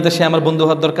 দুনিয়াতে সে আমার বন্ধু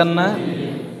হওয়ার দরকার না?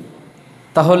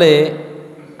 তাহলে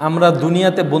আমরা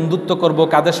দুনিয়াতে বন্ধুত্ব করব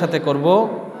কাদের সাথে করব?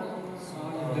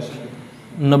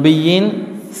 নবিয়িন,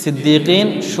 সিদ্দিকিন,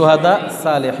 শুহাদা,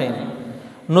 সালেহিন।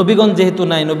 নবীগণ যেহেতু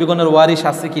নাই, নবীগণের ওয়ারিস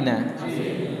আছে কি না?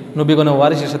 নবীগণের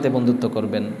ওয়ারিসের সাথে বন্ধুত্ব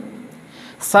করবেন।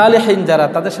 সালেহিন যারা,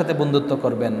 তাদের সাথে বন্ধুত্ব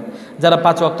করবেন। যারা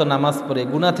 5 ওয়াক্ত নামাজ পড়ে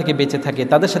গুনাহ থেকে বেঁচে থাকে,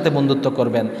 তাদের সাথে বন্ধুত্ব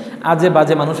করবেন। আজে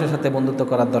বাজে মানুষের সাথে বন্ধুত্ব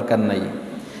করার দরকার নাই।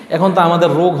 এখন তো আমাদের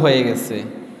রোগ হয়ে গেছে,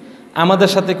 আমাদের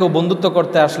সাথে কেউ বন্ধুত্ব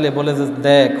করতে আসলে বলে যে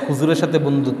দেখ হুজুরের সাথে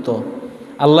বন্ধুত্ব,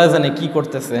 আল্লাহ জানে কি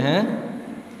করতেছে। হ্যাঁ,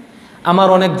 আমার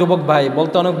অনেক যুবক ভাই,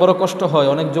 বলতে অনেক বড় কষ্ট হয়,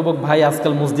 অনেক যুবক ভাই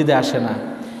আজকাল মসজিদে আসে না।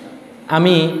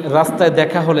 আমি রাস্তায়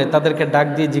দেখা হলে তাদেরকে ডাক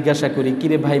দিয়ে জিজ্ঞাসা করি,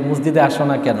 কিরে ভাই মসজিদে আসো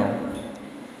না কেন?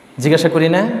 জিজ্ঞাসা করি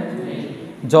না?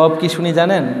 জবাব কি শুনি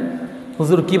জানেন?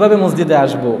 হুজুর কিভাবে মসজিদে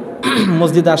আসবো?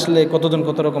 মসজিদে আসলে কতজন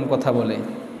কত রকম কথা বলে।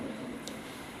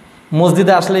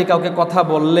 মসজিদে আসলে কাউকে কথা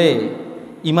বললে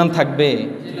ঈমান থাকবে?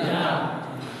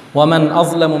 ওয়ামান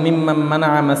আযলামু মিম্মান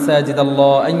মানাআ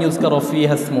মাসাজিদাল্লাহ আন ইউযকারা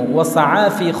ফীহা ইসমুহু ওয়া সাআ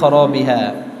ফী খারাবিহা।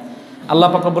 আল্লাহ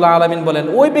পাক রব্বুল আলামিন বলেন,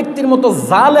 ওই ব্যক্তির মতো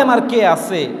জালেম আর কে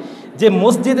আছে যে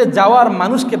মসজিদে যাওয়ার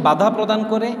মানুষকে বাধা প্রদান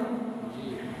করে।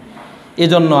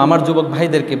 এজন্য আমার যুবক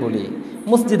ভাইদেরকে বলি,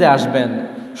 মসজিদে আসবেন,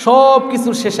 সব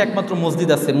কিছুর শেষে একমাত্র মসজিদ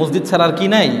আছে। মসজিদ ছাড়া আর কি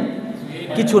নাই?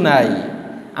 কিছু নাই।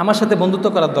 আমার সাথে বন্ধুত্ব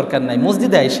করার দরকার নাই,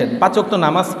 মসজিদে আইসেন, 5 ওয়াক্ত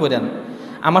নামাজ পড়েন।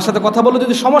 আমার সাথে কথা বলে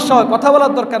যদি সমস্যা হয়, কথা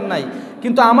বলার দরকার নাই,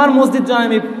 কিন্তু আমার মসজিদ যেন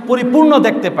আমি পরিপূর্ণ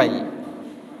দেখতে পাই।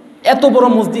 এত বড়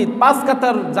মসজিদ, 5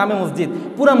 কাতার জামে মসজিদ,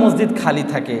 পুরা মসজিদ খালি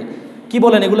থাকে। কি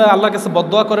বলেন, এগুলো আল্লাহর কাছে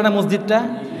বদদোয়া করে না? মসজিদটা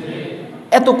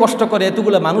এত কষ্ট করে,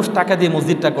 এতগুলো মানুষ টাকা দিয়ে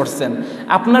মসজিদটা করছেন,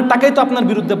 আপনার টাকাই তো আপনার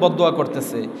বিরুদ্ধে বদদোয়া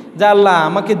করতেছে যে আল্লাহ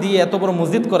আমাকে দিয়ে এত বড়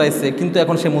মসজিদ করাইছে, কিন্তু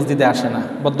এখন সে মসজিদে আসে না,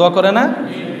 বদদোয়া করে না?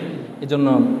 এজন্য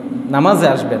নামাজে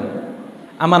আসবেন।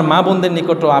 আমার মা বোনদের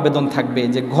নিকটও আবেদন থাকবে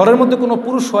যে ঘরের মধ্যে কোনো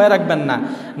পুরুষ শোয়া রাখবেন না,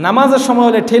 নামাজের সময়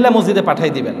হলে ঠেলা মসজিদে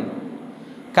পাঠাই দিবেন।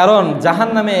 কারণ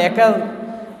জাহান্নামে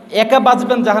একা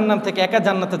বাঁচবেন, জাহান্নাম থেকে একা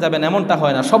জান্নাতে যাবেন এমনটা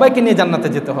হয় না, সবাইকে নিয়ে জান্নাতে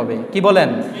যেতে হবে। কি বলেন?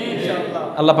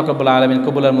 আল্লাহ পাক রব্বুল আলামিন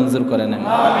কবুল আর মঞ্জুর করে নেন।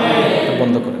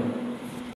 বন্ধ করেন।